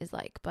much is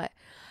like, but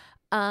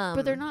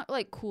they're not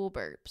cool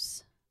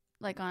burps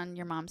on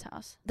Your Mom's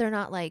House. They're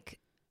not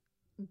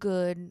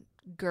good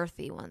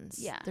girthy ones.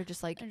 Yeah. They're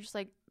just they're just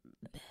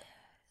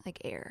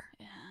air.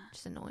 Yeah.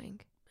 Just annoying.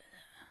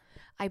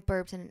 I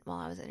burped while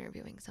I was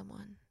interviewing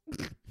someone.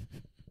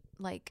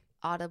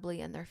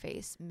 Audibly in their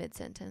face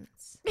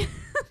mid-sentence.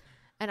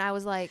 And I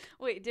was like,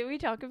 wait, did we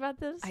talk about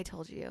this? I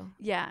told you.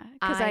 Yeah,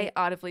 because I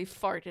audibly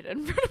farted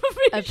in front of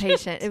a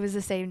patient. It was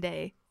the same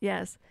day.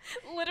 Yes.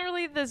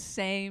 Literally the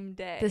same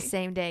day. The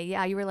same day.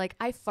 Yeah, you were like,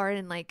 I farted,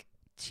 and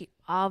she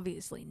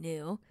obviously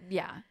knew.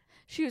 Yeah.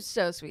 She was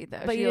so sweet,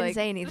 though. But you didn't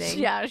say anything.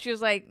 Yeah, she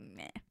was like,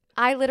 meh.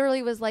 I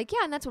literally was like,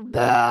 yeah, and that's what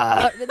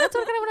that's what kind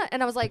of want.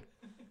 And I was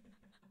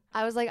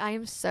like, I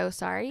am so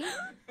sorry.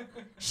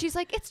 She's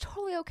like, it's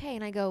totally okay.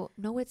 And I go,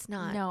 no, it's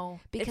not. No.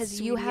 Because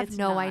you have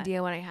no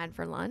idea what I had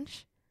for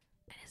lunch.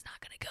 And it's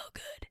not going to go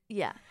good.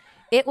 Yeah.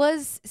 It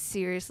was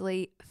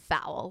seriously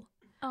foul.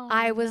 Oh,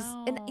 I was,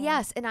 no. and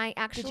yes, and I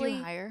actually. Did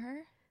you hire her?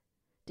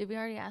 Did we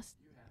already ask?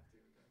 You have to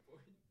at that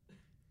point.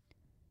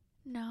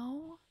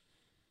 No.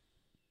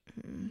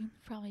 You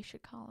probably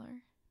should call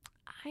her.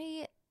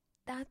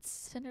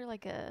 Send her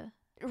a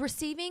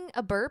receiving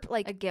a burp,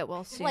 a get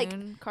well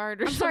soon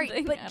card or I'm something.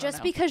 sorry, but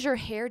just because your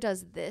hair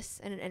does this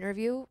in an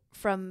interview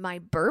from my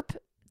burp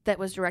that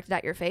was directed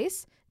at your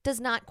face does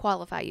not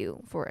qualify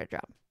you for a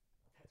job.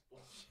 That's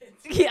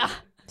bullshit. Yeah.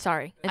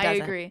 Sorry. It I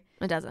doesn't. agree.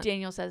 It doesn't.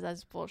 Daniel says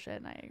that's bullshit,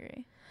 and I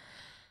agree.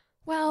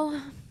 Well,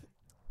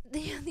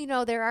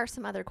 there are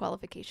some other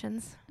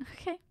qualifications.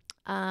 Okay.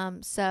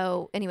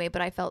 So anyway,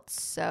 but I felt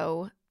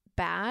so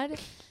bad.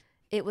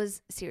 It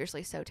was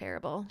seriously so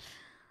terrible.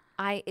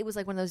 It was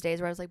one of those days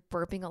where I was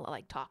burping a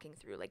lot, talking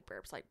through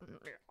burps, like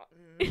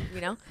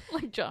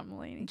John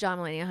Mulaney. John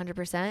Mulaney,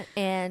 100%.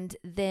 And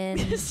then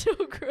It's so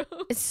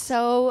gross. it's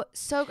so,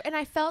 and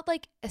I felt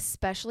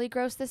especially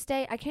gross this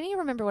day. I can't even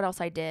remember what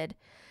else I did,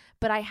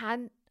 but I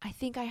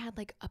think I had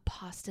a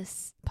pasta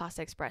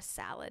express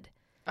salad.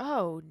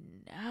 Oh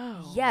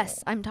no.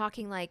 Yes. I'm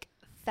talking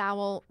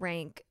foul,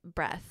 rank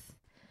breath.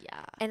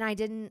 Yeah. And I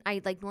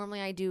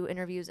normally I do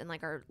interviews in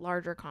like our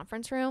larger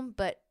conference room,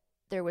 but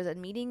there was a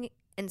meeting,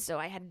 and so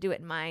I had to do it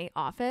in my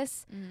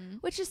office,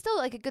 which is still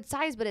like a good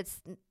size, but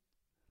it's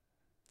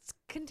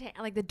contained.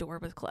 Like the door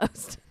was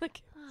closed.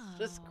 Like it's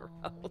just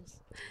gross.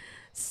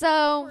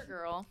 So Poor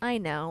girl. I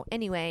know.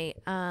 Anyway,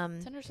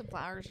 Send her some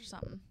flowers or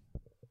something.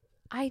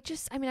 I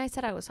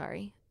said I was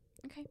sorry.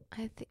 Okay.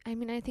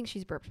 I think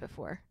she's burped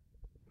before.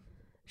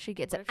 She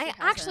gets What it. if she I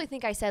actually hasn't?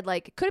 think I said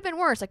like it could have been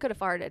worse. I could have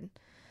farted,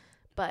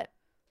 but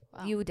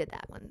Wow. you did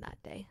that one that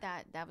day.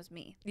 That was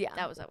me. Yeah.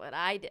 That was what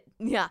I did.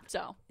 Yeah.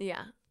 So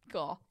Yeah.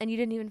 cool. And you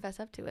didn't even fess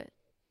up to it.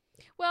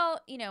 Well,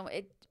 you know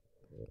it.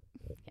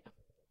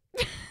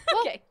 Yeah.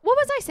 Well, Okay. what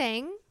was I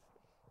saying?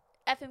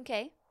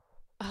 FMK.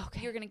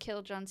 Okay. You're gonna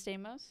kill John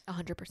Stamos.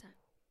 100%.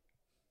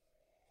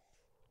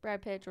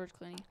 Brad Pitt, George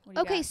Clooney. What do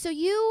you Okay, got? so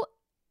you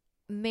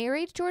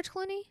married George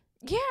Clooney?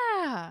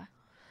 Yeah.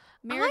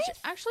 Marriage.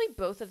 Actually,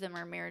 both of them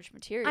are marriage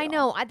material. I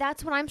know.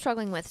 That's what I'm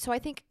struggling with. So I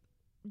think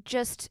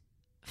just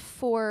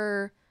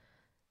for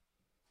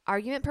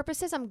argument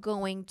purposes, I'm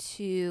going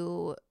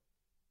to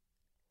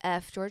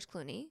F George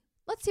Clooney.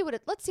 Let's see what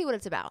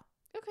it's about.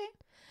 Okay.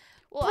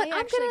 Well, But I I'm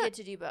actually gonna- get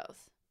to do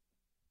both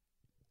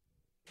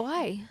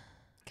Why?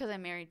 because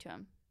I'm married to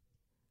him.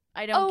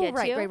 I don't get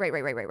right, to.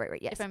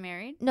 right. Yes. If I'm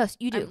married, No,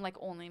 you do. I'm like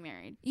only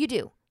married. You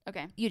do.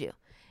 Okay. You do.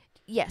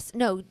 Yes.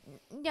 No.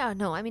 Yeah.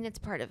 No. I mean, it's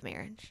part of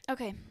marriage.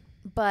 Okay.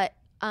 But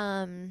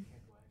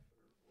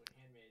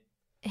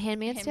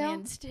Handmaid's Tale.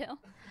 Handmaid's Tale.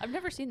 I've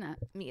never seen that.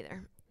 Me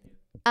either.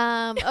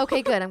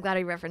 Okay, good. I'm glad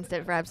I referenced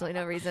it for absolutely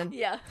no reason.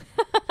 Yeah.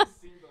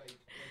 Seemed like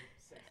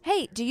sex.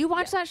 Hey, do you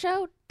watch that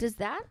show? Does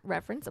that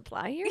reference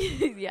apply here?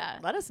 Yeah.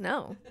 Let us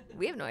know.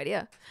 We have no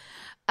idea.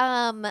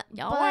 Y'all But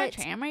watch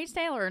Handmaid's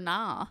Tale or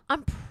nah?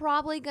 I'm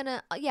probably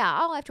gonna. Yeah,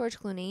 I'll have George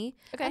Clooney,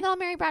 Okay. and then I'll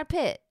marry Brad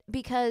Pitt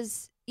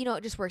because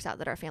it just works out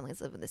that our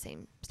families live in the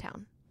same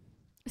town.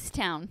 It's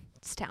town.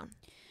 It's town,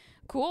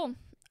 Cool.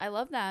 I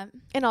love that.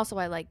 and also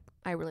I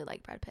really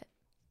like Brad Pitt.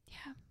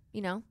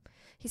 Yeah.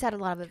 He's had a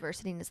lot of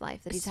adversity in his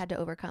life that he's had to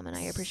overcome, and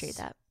I appreciate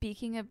that.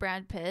 Speaking of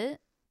Brad Pitt,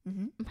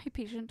 Mm-hmm. my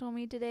patient told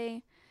me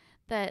today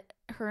that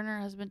her and her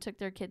husband took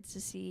their kids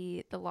to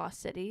see The Lost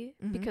City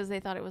Mhm. because they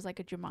thought it was like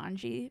a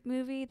Jumanji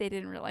movie. They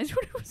didn't realize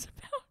what it was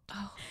about.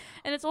 Oh.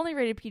 And it's only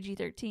rated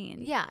PG-13.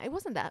 Yeah, it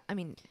wasn't that. I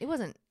mean, it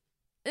wasn't.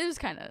 It was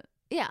kind of,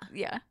 Yeah.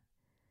 yeah.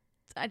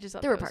 I just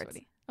thought There were that was parts.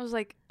 funny. I was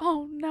like,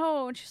 oh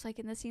no. And she's like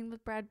in the scene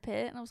with Brad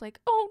Pitt. And I was like,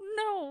 oh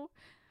no.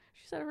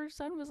 She said her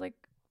son was like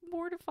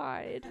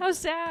mortified. How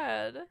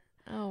sad.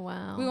 Oh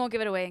wow. We won't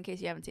give it away in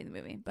case you haven't seen the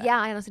movie. But Yeah,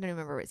 I honestly don't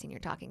remember what scene you're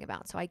talking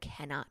about, so I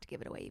cannot give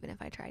it away even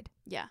if I tried.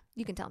 yeah.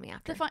 You can tell me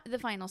after. The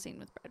final scene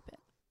with Brad Pitt.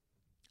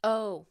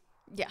 Oh,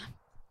 Yeah.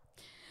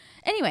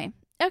 Anyway,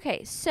 okay,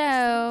 I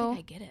so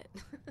think I get it.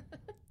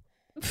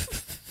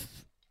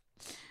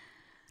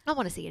 I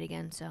want to see it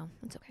again, so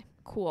it's okay.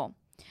 cool.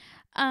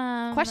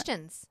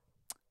 Questions?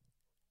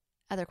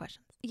 Other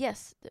questions?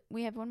 Yes,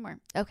 we have one more.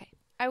 Okay.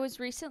 I was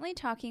recently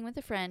talking with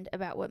a friend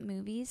about what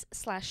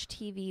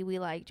movies/TV we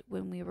liked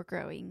when we were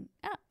growing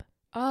up.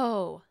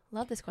 Oh,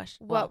 love this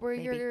question. What Well, were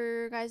maybe.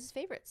 your guys'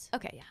 favorites?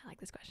 Okay, yeah, I like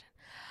this question.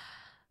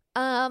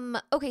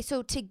 Okay,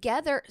 so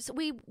together, so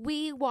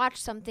we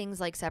watched some things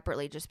like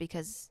separately just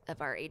because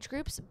of our age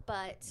groups,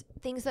 but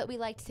things that we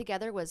liked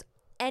together was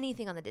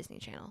anything on the Disney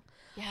Channel.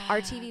 Yeah. Our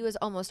TV was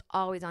almost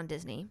always on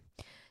Disney.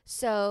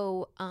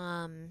 So,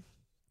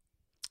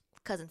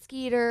 Cousin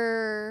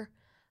Skeeter,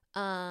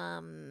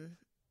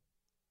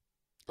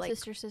 like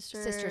Sister. Sister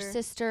Oh, that's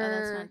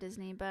Sister, not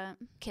Disney, but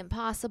Kim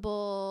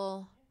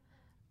Possible,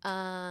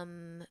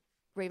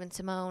 Raven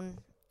Simone.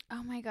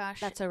 oh my gosh.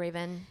 That's a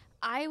Raven.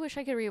 I wish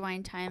I could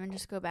rewind time and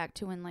just go back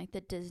to when like the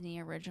Disney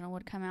original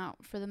would come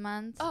out for the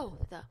month. Oh,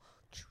 the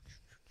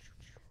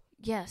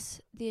Yes,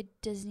 the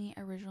Disney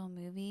original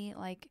movie,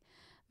 like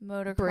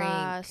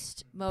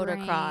Motocross,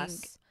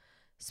 Motocross,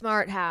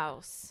 Smart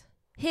House,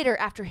 hitter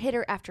after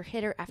hitter after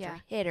hitter after Yeah.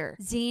 hitter,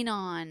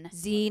 Xenon,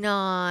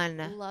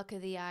 Xenon. Luck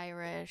of the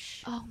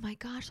Irish. Oh my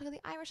gosh, look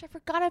at the Irish. I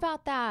forgot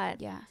about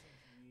that. Yeah.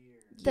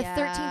 The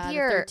 13th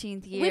year. The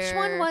 13th year. Which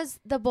one was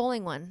the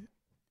bowling one?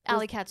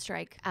 Alley Cat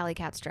Strike? Alley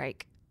Cat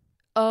Strike.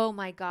 Oh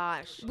my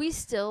gosh. We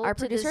still, Our to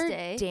producer this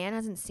day, Dan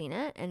hasn't seen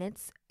it, and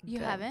it's you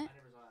good. haven't? I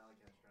never saw Alley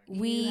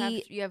Cat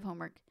Strike. You have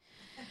homework.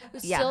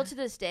 Yeah. Still to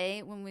this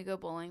day, when we go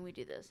bowling, we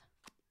do this.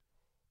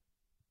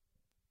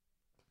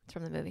 It's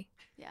from the movie.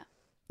 Yeah.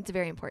 It's a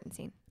very important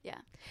scene. Yeah.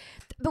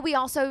 But we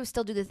also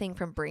still do the thing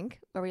from Brink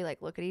where we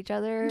like look at each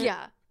other.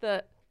 Yeah.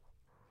 The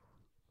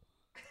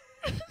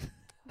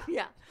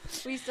Yeah.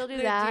 We still do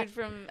the that. dude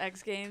from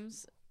X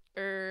Games.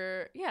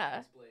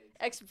 Yeah. Blades.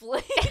 X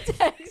Blades.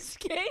 X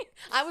Games.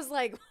 I was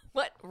like,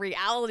 what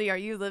reality are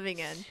you living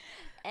in?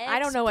 I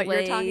don't know what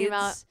you're talking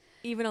about.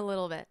 Even a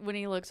little bit. When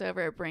he looks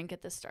over at Brink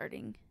at the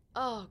starting.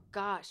 Oh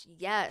gosh,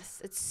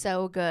 yes. It's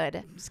so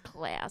good. It's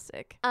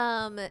classic.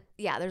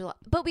 Yeah, there's a lot.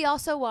 But we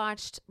also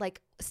watched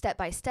like Step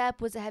by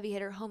Step was a heavy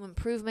hitter. Home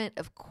Improvement,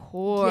 of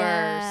course.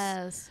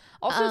 Yes.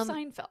 Also Um,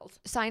 Seinfeld.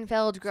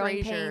 Seinfeld, Growing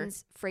Frasier.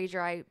 Pains,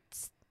 Frasier. I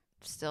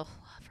still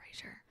love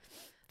Frasier.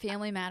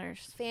 Family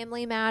Matters.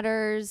 Family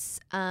Matters.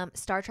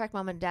 Star Trek.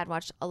 Mom and Dad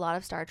watched a lot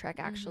of Star Trek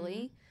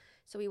actually,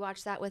 so we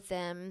watched that with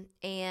them.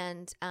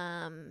 And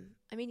I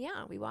mean,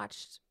 yeah, we were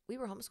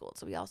homeschooled,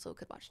 so we also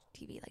could watch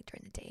TV like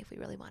during the day if we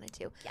really wanted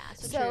to. Yeah,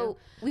 So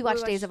we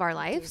watched Days of Our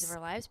Lives. Days of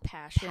Our Lives.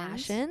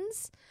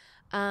 Passions.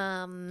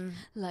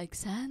 Like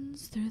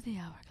sands through the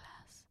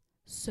hourglass,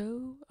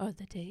 so are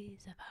the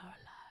days of our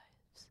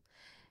lives.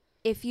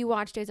 if you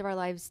watch Days of Our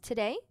Lives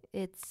today,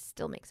 it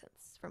still makes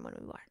sense from when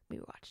we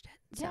watched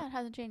it. So. Yeah, it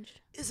hasn't changed.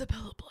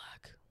 Isabella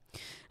Black.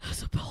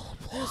 Isabella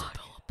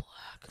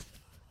Black.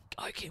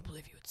 I can't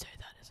believe you would say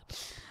that, Isabella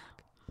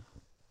Black.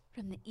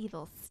 From the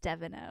evil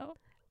Stevino.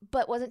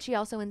 But wasn't she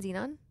also in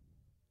Xenon?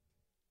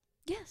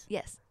 Yes.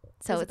 Yes.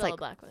 So Isabella it's like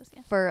Black was,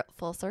 yeah. for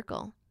full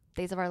circle.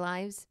 Days of Our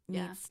Lives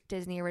Yeah. meets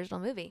Disney original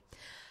movie.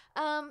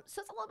 So it's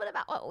a little bit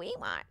about what we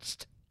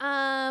watched.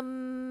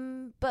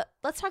 But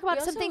let's talk about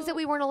We some things also- that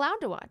we weren't allowed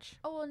to watch.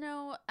 Oh, well,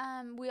 no.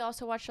 We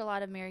also watched a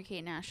lot of Mary-Kate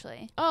and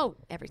Ashley. Oh,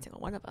 every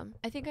single one of them.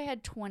 I think I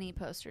had 20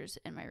 posters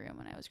in my room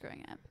when I was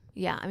growing up.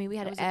 Yeah, I mean, we I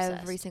had was every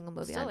obsessed. single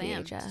movie Still on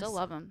am. VHS. Still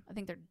love them. I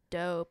think they're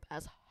dope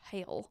as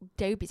hell.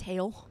 Dope as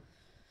hell.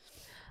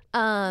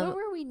 What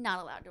were we not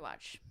allowed to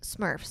watch?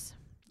 Smurfs.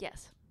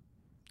 Yes.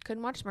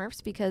 Couldn't watch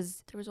Smurfs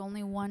because There was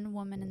only one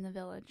woman in the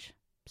village.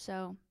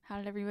 So how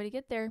did everybody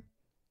get there?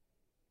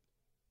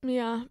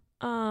 yeah.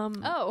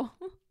 Oh.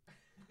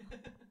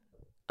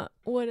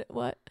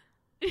 What?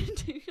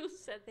 You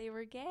said they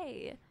were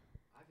gay.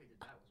 I figured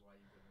that was why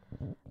you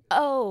couldn't.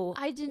 Oh,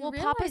 I didn't well,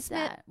 realize Papa Smith.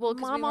 that. Well,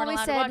 because we Mom weren't always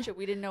allowed said. to watch it.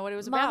 We didn't know what it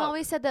was Mom about.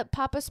 always said that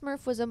Papa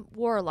Smurf was a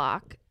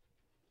warlock.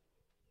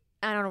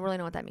 I don't really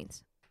know what that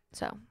means.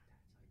 So, That's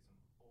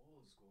like some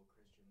old school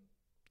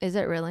Christian. is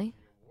it really?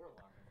 A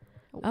warlock, I feel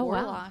like. A Oh, wow.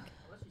 warlock.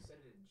 Unless you said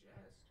it in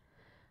jest.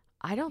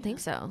 I don't think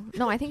so.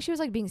 No, I think she was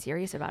like being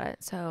serious about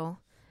it. So,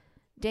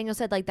 Daniel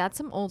said like that's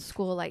some old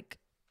school like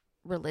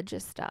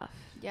religious stuff.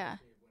 Yeah.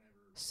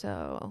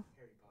 So,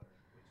 Harry Potter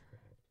and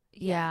witchcraft.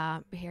 yeah,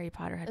 Harry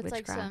Potter had It's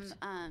like witchcraft.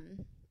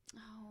 some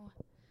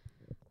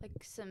like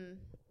some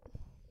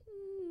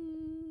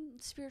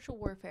spiritual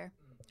warfare.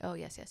 Oh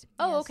yes.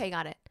 Oh, Yes. okay,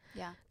 got it.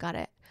 Yeah. Got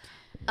it.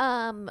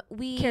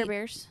 We Care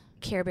Bears.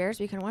 Care Bears.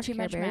 We couldn't watch Too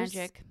Care much Bears.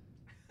 magic.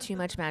 Too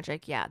much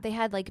magic. Yeah, they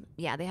had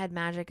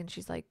magic, and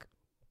she's like,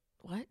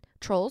 what?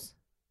 Trolls.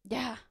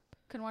 Yeah.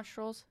 Couldn't watch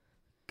Trolls.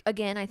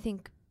 Again, I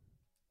think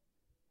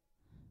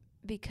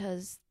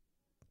because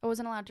I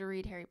wasn't allowed to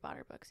read Harry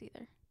Potter books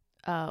either.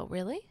 oh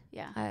really?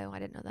 Yeah. Oh, I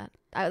didn't know that.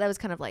 That was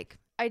kind of like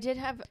I did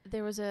have,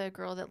 there was a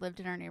girl that lived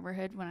in our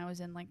neighborhood when I was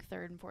in like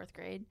 3rd and 4th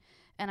grade.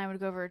 And I would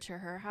go over to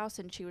her house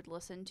and she would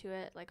listen to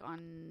it like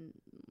on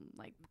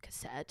like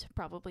cassette,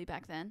 probably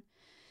back then.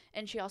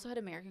 And she also had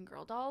American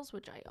Girl dolls,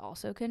 which I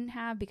also couldn't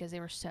have because they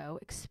were so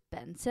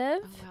expensive.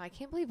 oh wow, I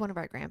can't believe one of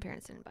our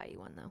grandparents didn't buy you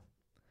one though.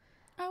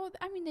 Oh,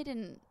 I mean, they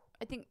didn't,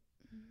 I think,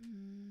 I I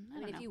mean,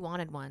 don't if know. you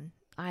wanted one,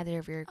 either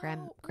of your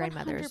Oh,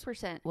 grandmothers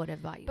 100%. would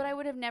have bought you. But one. I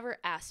would have never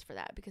asked for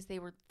that because they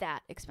were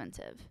that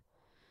expensive.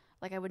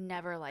 Like I would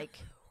never like,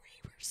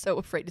 we were so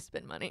afraid to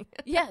spend money.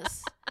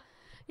 yes.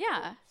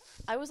 Yeah.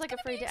 I was like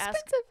afraid to ask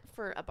expensive.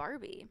 for a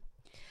Barbie.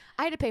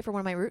 I had to pay for one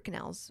of my root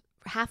canals,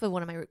 half of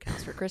one of my root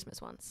canals for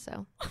Christmas once.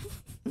 So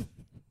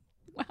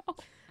Wow.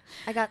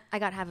 I got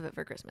half of it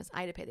for Christmas.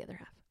 I had to pay the other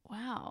half.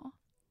 Wow.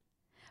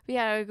 But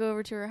yeah, I would go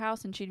over to her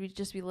house and she'd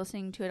just be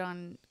listening to it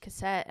on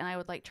cassette and I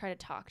would like try to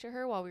talk to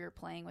her while we were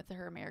playing with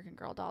her American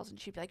Girl dolls and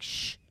she'd be like,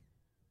 shh.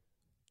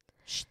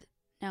 Shh.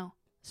 No,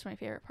 it's my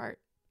favorite part.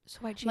 So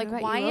why'd she Like,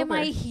 invite why you am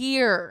I over?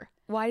 here?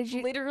 Why did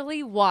you?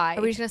 Literally, why?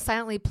 Are we just gonna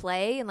silently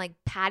play and like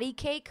patty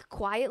cake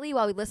quietly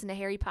while we listen to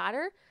Harry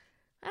Potter?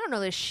 I don't know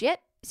this shit.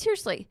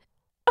 Seriously.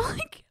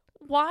 Like,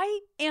 why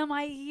am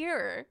I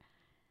here?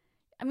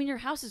 I mean, your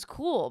house is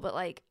cool, but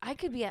like, I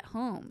could be at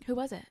home. Who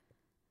was it?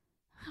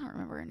 I don't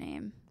remember her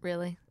name.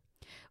 Really?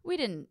 We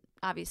didn't,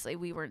 obviously,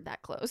 we weren't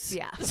that close.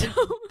 Yeah. So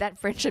That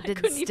friendship I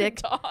didn't couldn't even stick.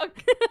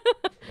 talk.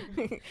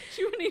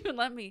 She wouldn't even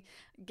let me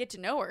get to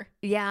know her.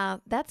 Yeah,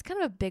 that's kind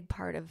of a big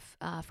part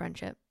of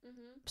friendship.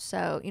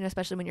 So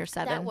especially when you're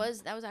 7. That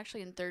was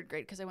actually in 3rd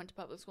grade because I went to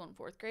public school in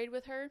 4th grade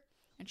with her,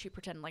 and she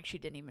pretended like she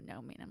didn't even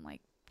know me, and I'm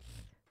like,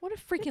 what a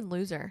freaking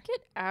loser. get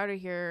out of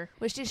here.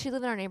 Did she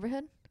live in our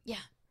neighborhood?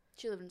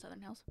 She lived in Southern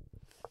Hills.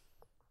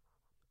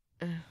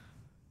 Do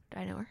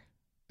I know her?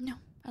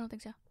 I don't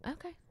think so.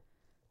 Okay.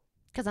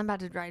 Because I'm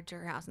about to drive to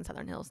her house in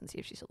Southern Hills and see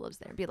if she still lives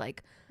there and be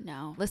like,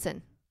 No.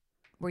 listen,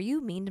 were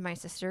you mean to my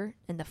sister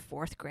in the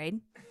 4th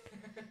grade?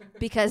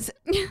 Because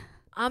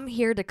I'm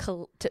here to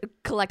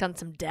collect on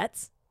some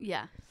debts,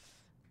 Yeah.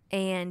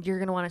 and you're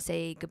going to want to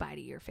say goodbye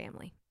to your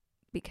family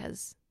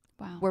because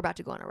Wow. we're about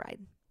to go on a ride.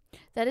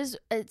 That is,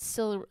 it's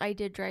still, I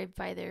did drive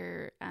by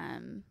there,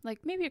 like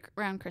maybe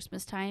around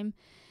Christmas time,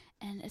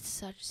 and it's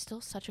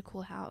still such a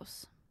cool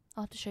house.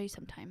 I'll have to show you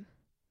sometime.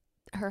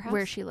 Her house?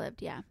 Where she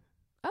lived, yeah.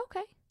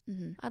 Okay.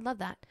 Mm-hmm. I'd love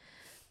that.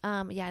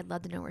 Yeah, I'd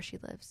love to know where she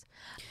lives.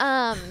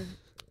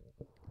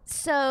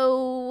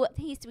 So,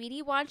 Hey,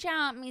 sweetie, watch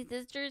out. My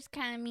sister's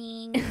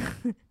coming.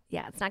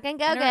 yeah, it's not going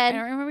to I go don't good.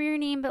 remember your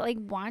name, but like,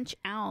 watch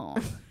out.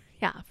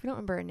 Yeah, if we don't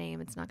remember a name,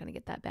 it's not going to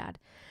get that bad.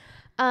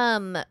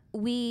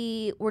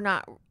 We were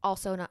not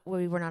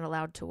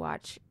allowed to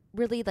watch.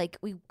 Really, like,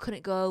 we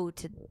couldn't go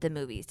to the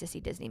movies to see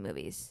Disney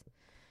movies.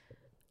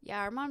 Yeah,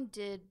 our mom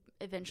did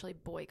eventually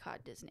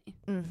boycott Disney.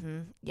 Mm-hmm.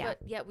 Yeah. But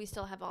yet we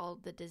still have all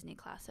the Disney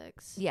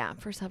classics. Yeah,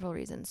 for several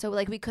reasons. So,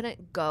 like, we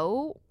couldn't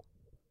go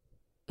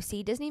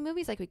see Disney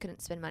movies. Like, we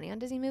couldn't spend money on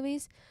Disney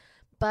movies.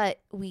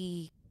 But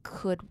we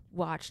could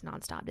watch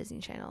nonstop Disney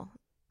Channel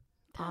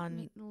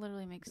on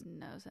literally makes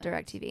no sense.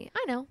 DirecTV.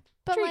 I know.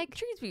 But, like,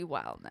 trees be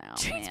wild now.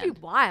 trees be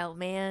wild,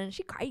 man.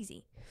 She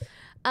crazy.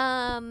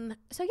 So,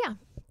 yeah.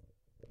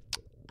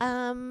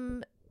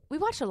 We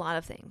watched a lot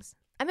of things.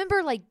 I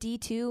remember, like,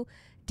 D2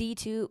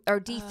 or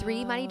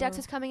D3 Mighty Ducks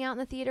was coming out in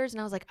the theaters,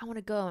 and I was like, I want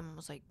to go. And I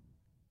was like,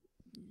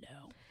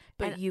 No.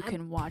 But And you I'm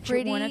can watch it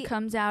when pretty- it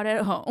comes out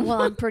at home.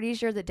 well, I'm pretty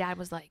sure that Dad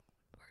was like,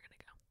 we're going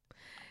to go.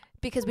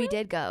 Because we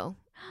did go.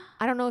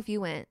 I don't know if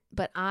you went,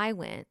 but I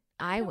went.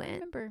 I don't went.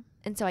 remember.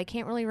 And so I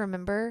can't really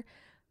remember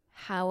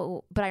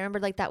how, but I remember,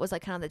 like, that was,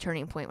 like, kind of the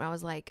turning point where I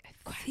was like,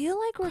 I feel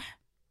like we're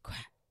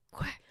Quack,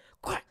 quack,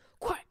 quack,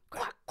 quack,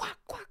 quack, quack,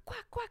 quack,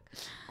 quack, quack.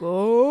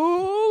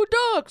 Go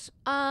Ducks.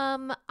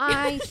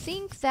 I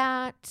think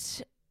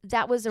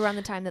that was around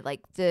the time that,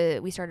 like,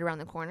 we started around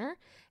the corner,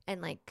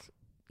 and, like,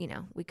 you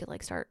know, we could,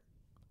 like, start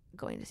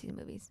going to see the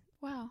movies.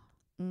 Wow.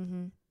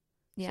 Mm-hmm.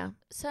 Yeah.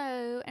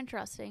 So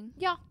interesting.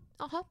 Yeah.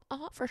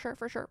 For sure.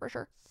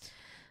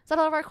 Is that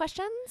all of our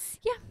questions?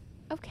 Yeah.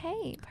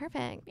 Okay.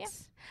 Perfect. Yeah.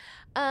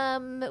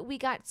 We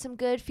got some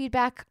good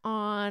feedback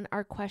on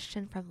our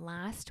question from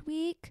last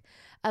week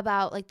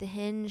about, like, the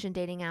Hinge and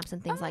dating apps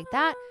and things like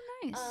that.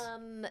 Nice.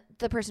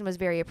 The person was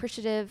very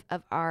appreciative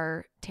of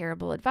our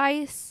terrible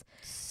advice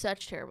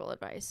Such terrible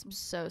advice. I'm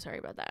so sorry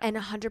about that. and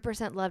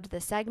 100% loved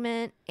the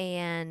segment.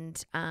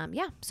 And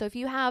yeah, so if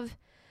you have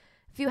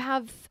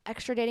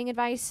extra dating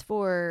advice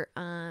for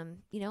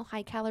you know,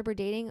 high caliber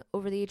dating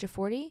over the age of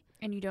 40,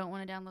 And you don't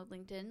want to download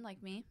LinkedIn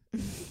like me?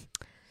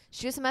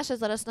 shoot us a message.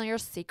 Let us know your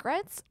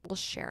secrets. We'll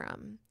share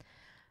them.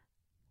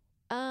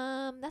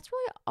 That's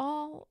really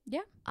all.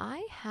 Yeah.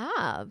 I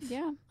have.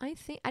 Yeah. I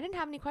think I didn't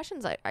have any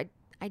questions.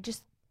 I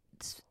just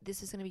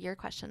this is gonna be your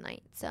question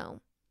night.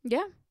 So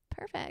Yeah.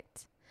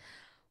 perfect.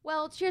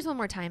 Well, cheers one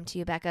more time to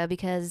you, Becca,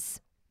 because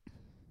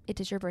it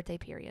is your birthday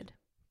period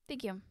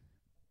Thank you.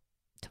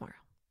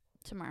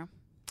 tomorrow.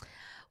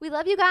 We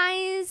love you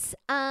guys.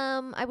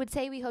 I would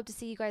say we hope to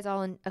see you guys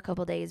all in a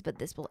couple days, but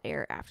this will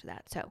air after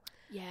that. So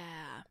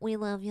Yeah. we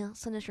love you.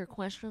 Send us your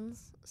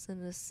questions.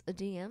 Send us a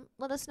DM.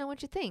 Let us know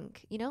what you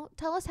think. You know,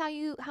 tell us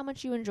how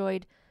much you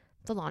enjoyed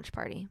the launch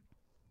party.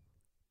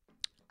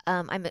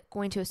 I'm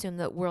going to assume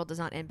the world does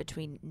not end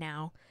between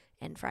now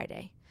and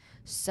Friday.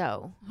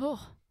 So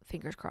Oh,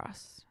 fingers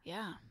crossed,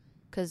 yeah.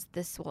 because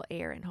this will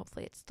air and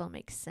hopefully it still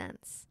makes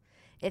sense.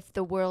 If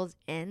the world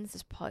ends,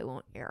 this probably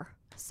won't air.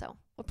 So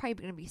we're probably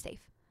going to be safe.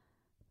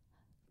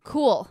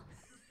 Cool.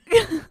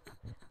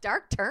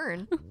 Dark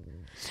turn.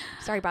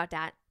 Sorry about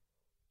that.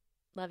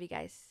 Love you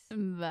guys.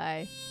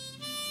 Bye.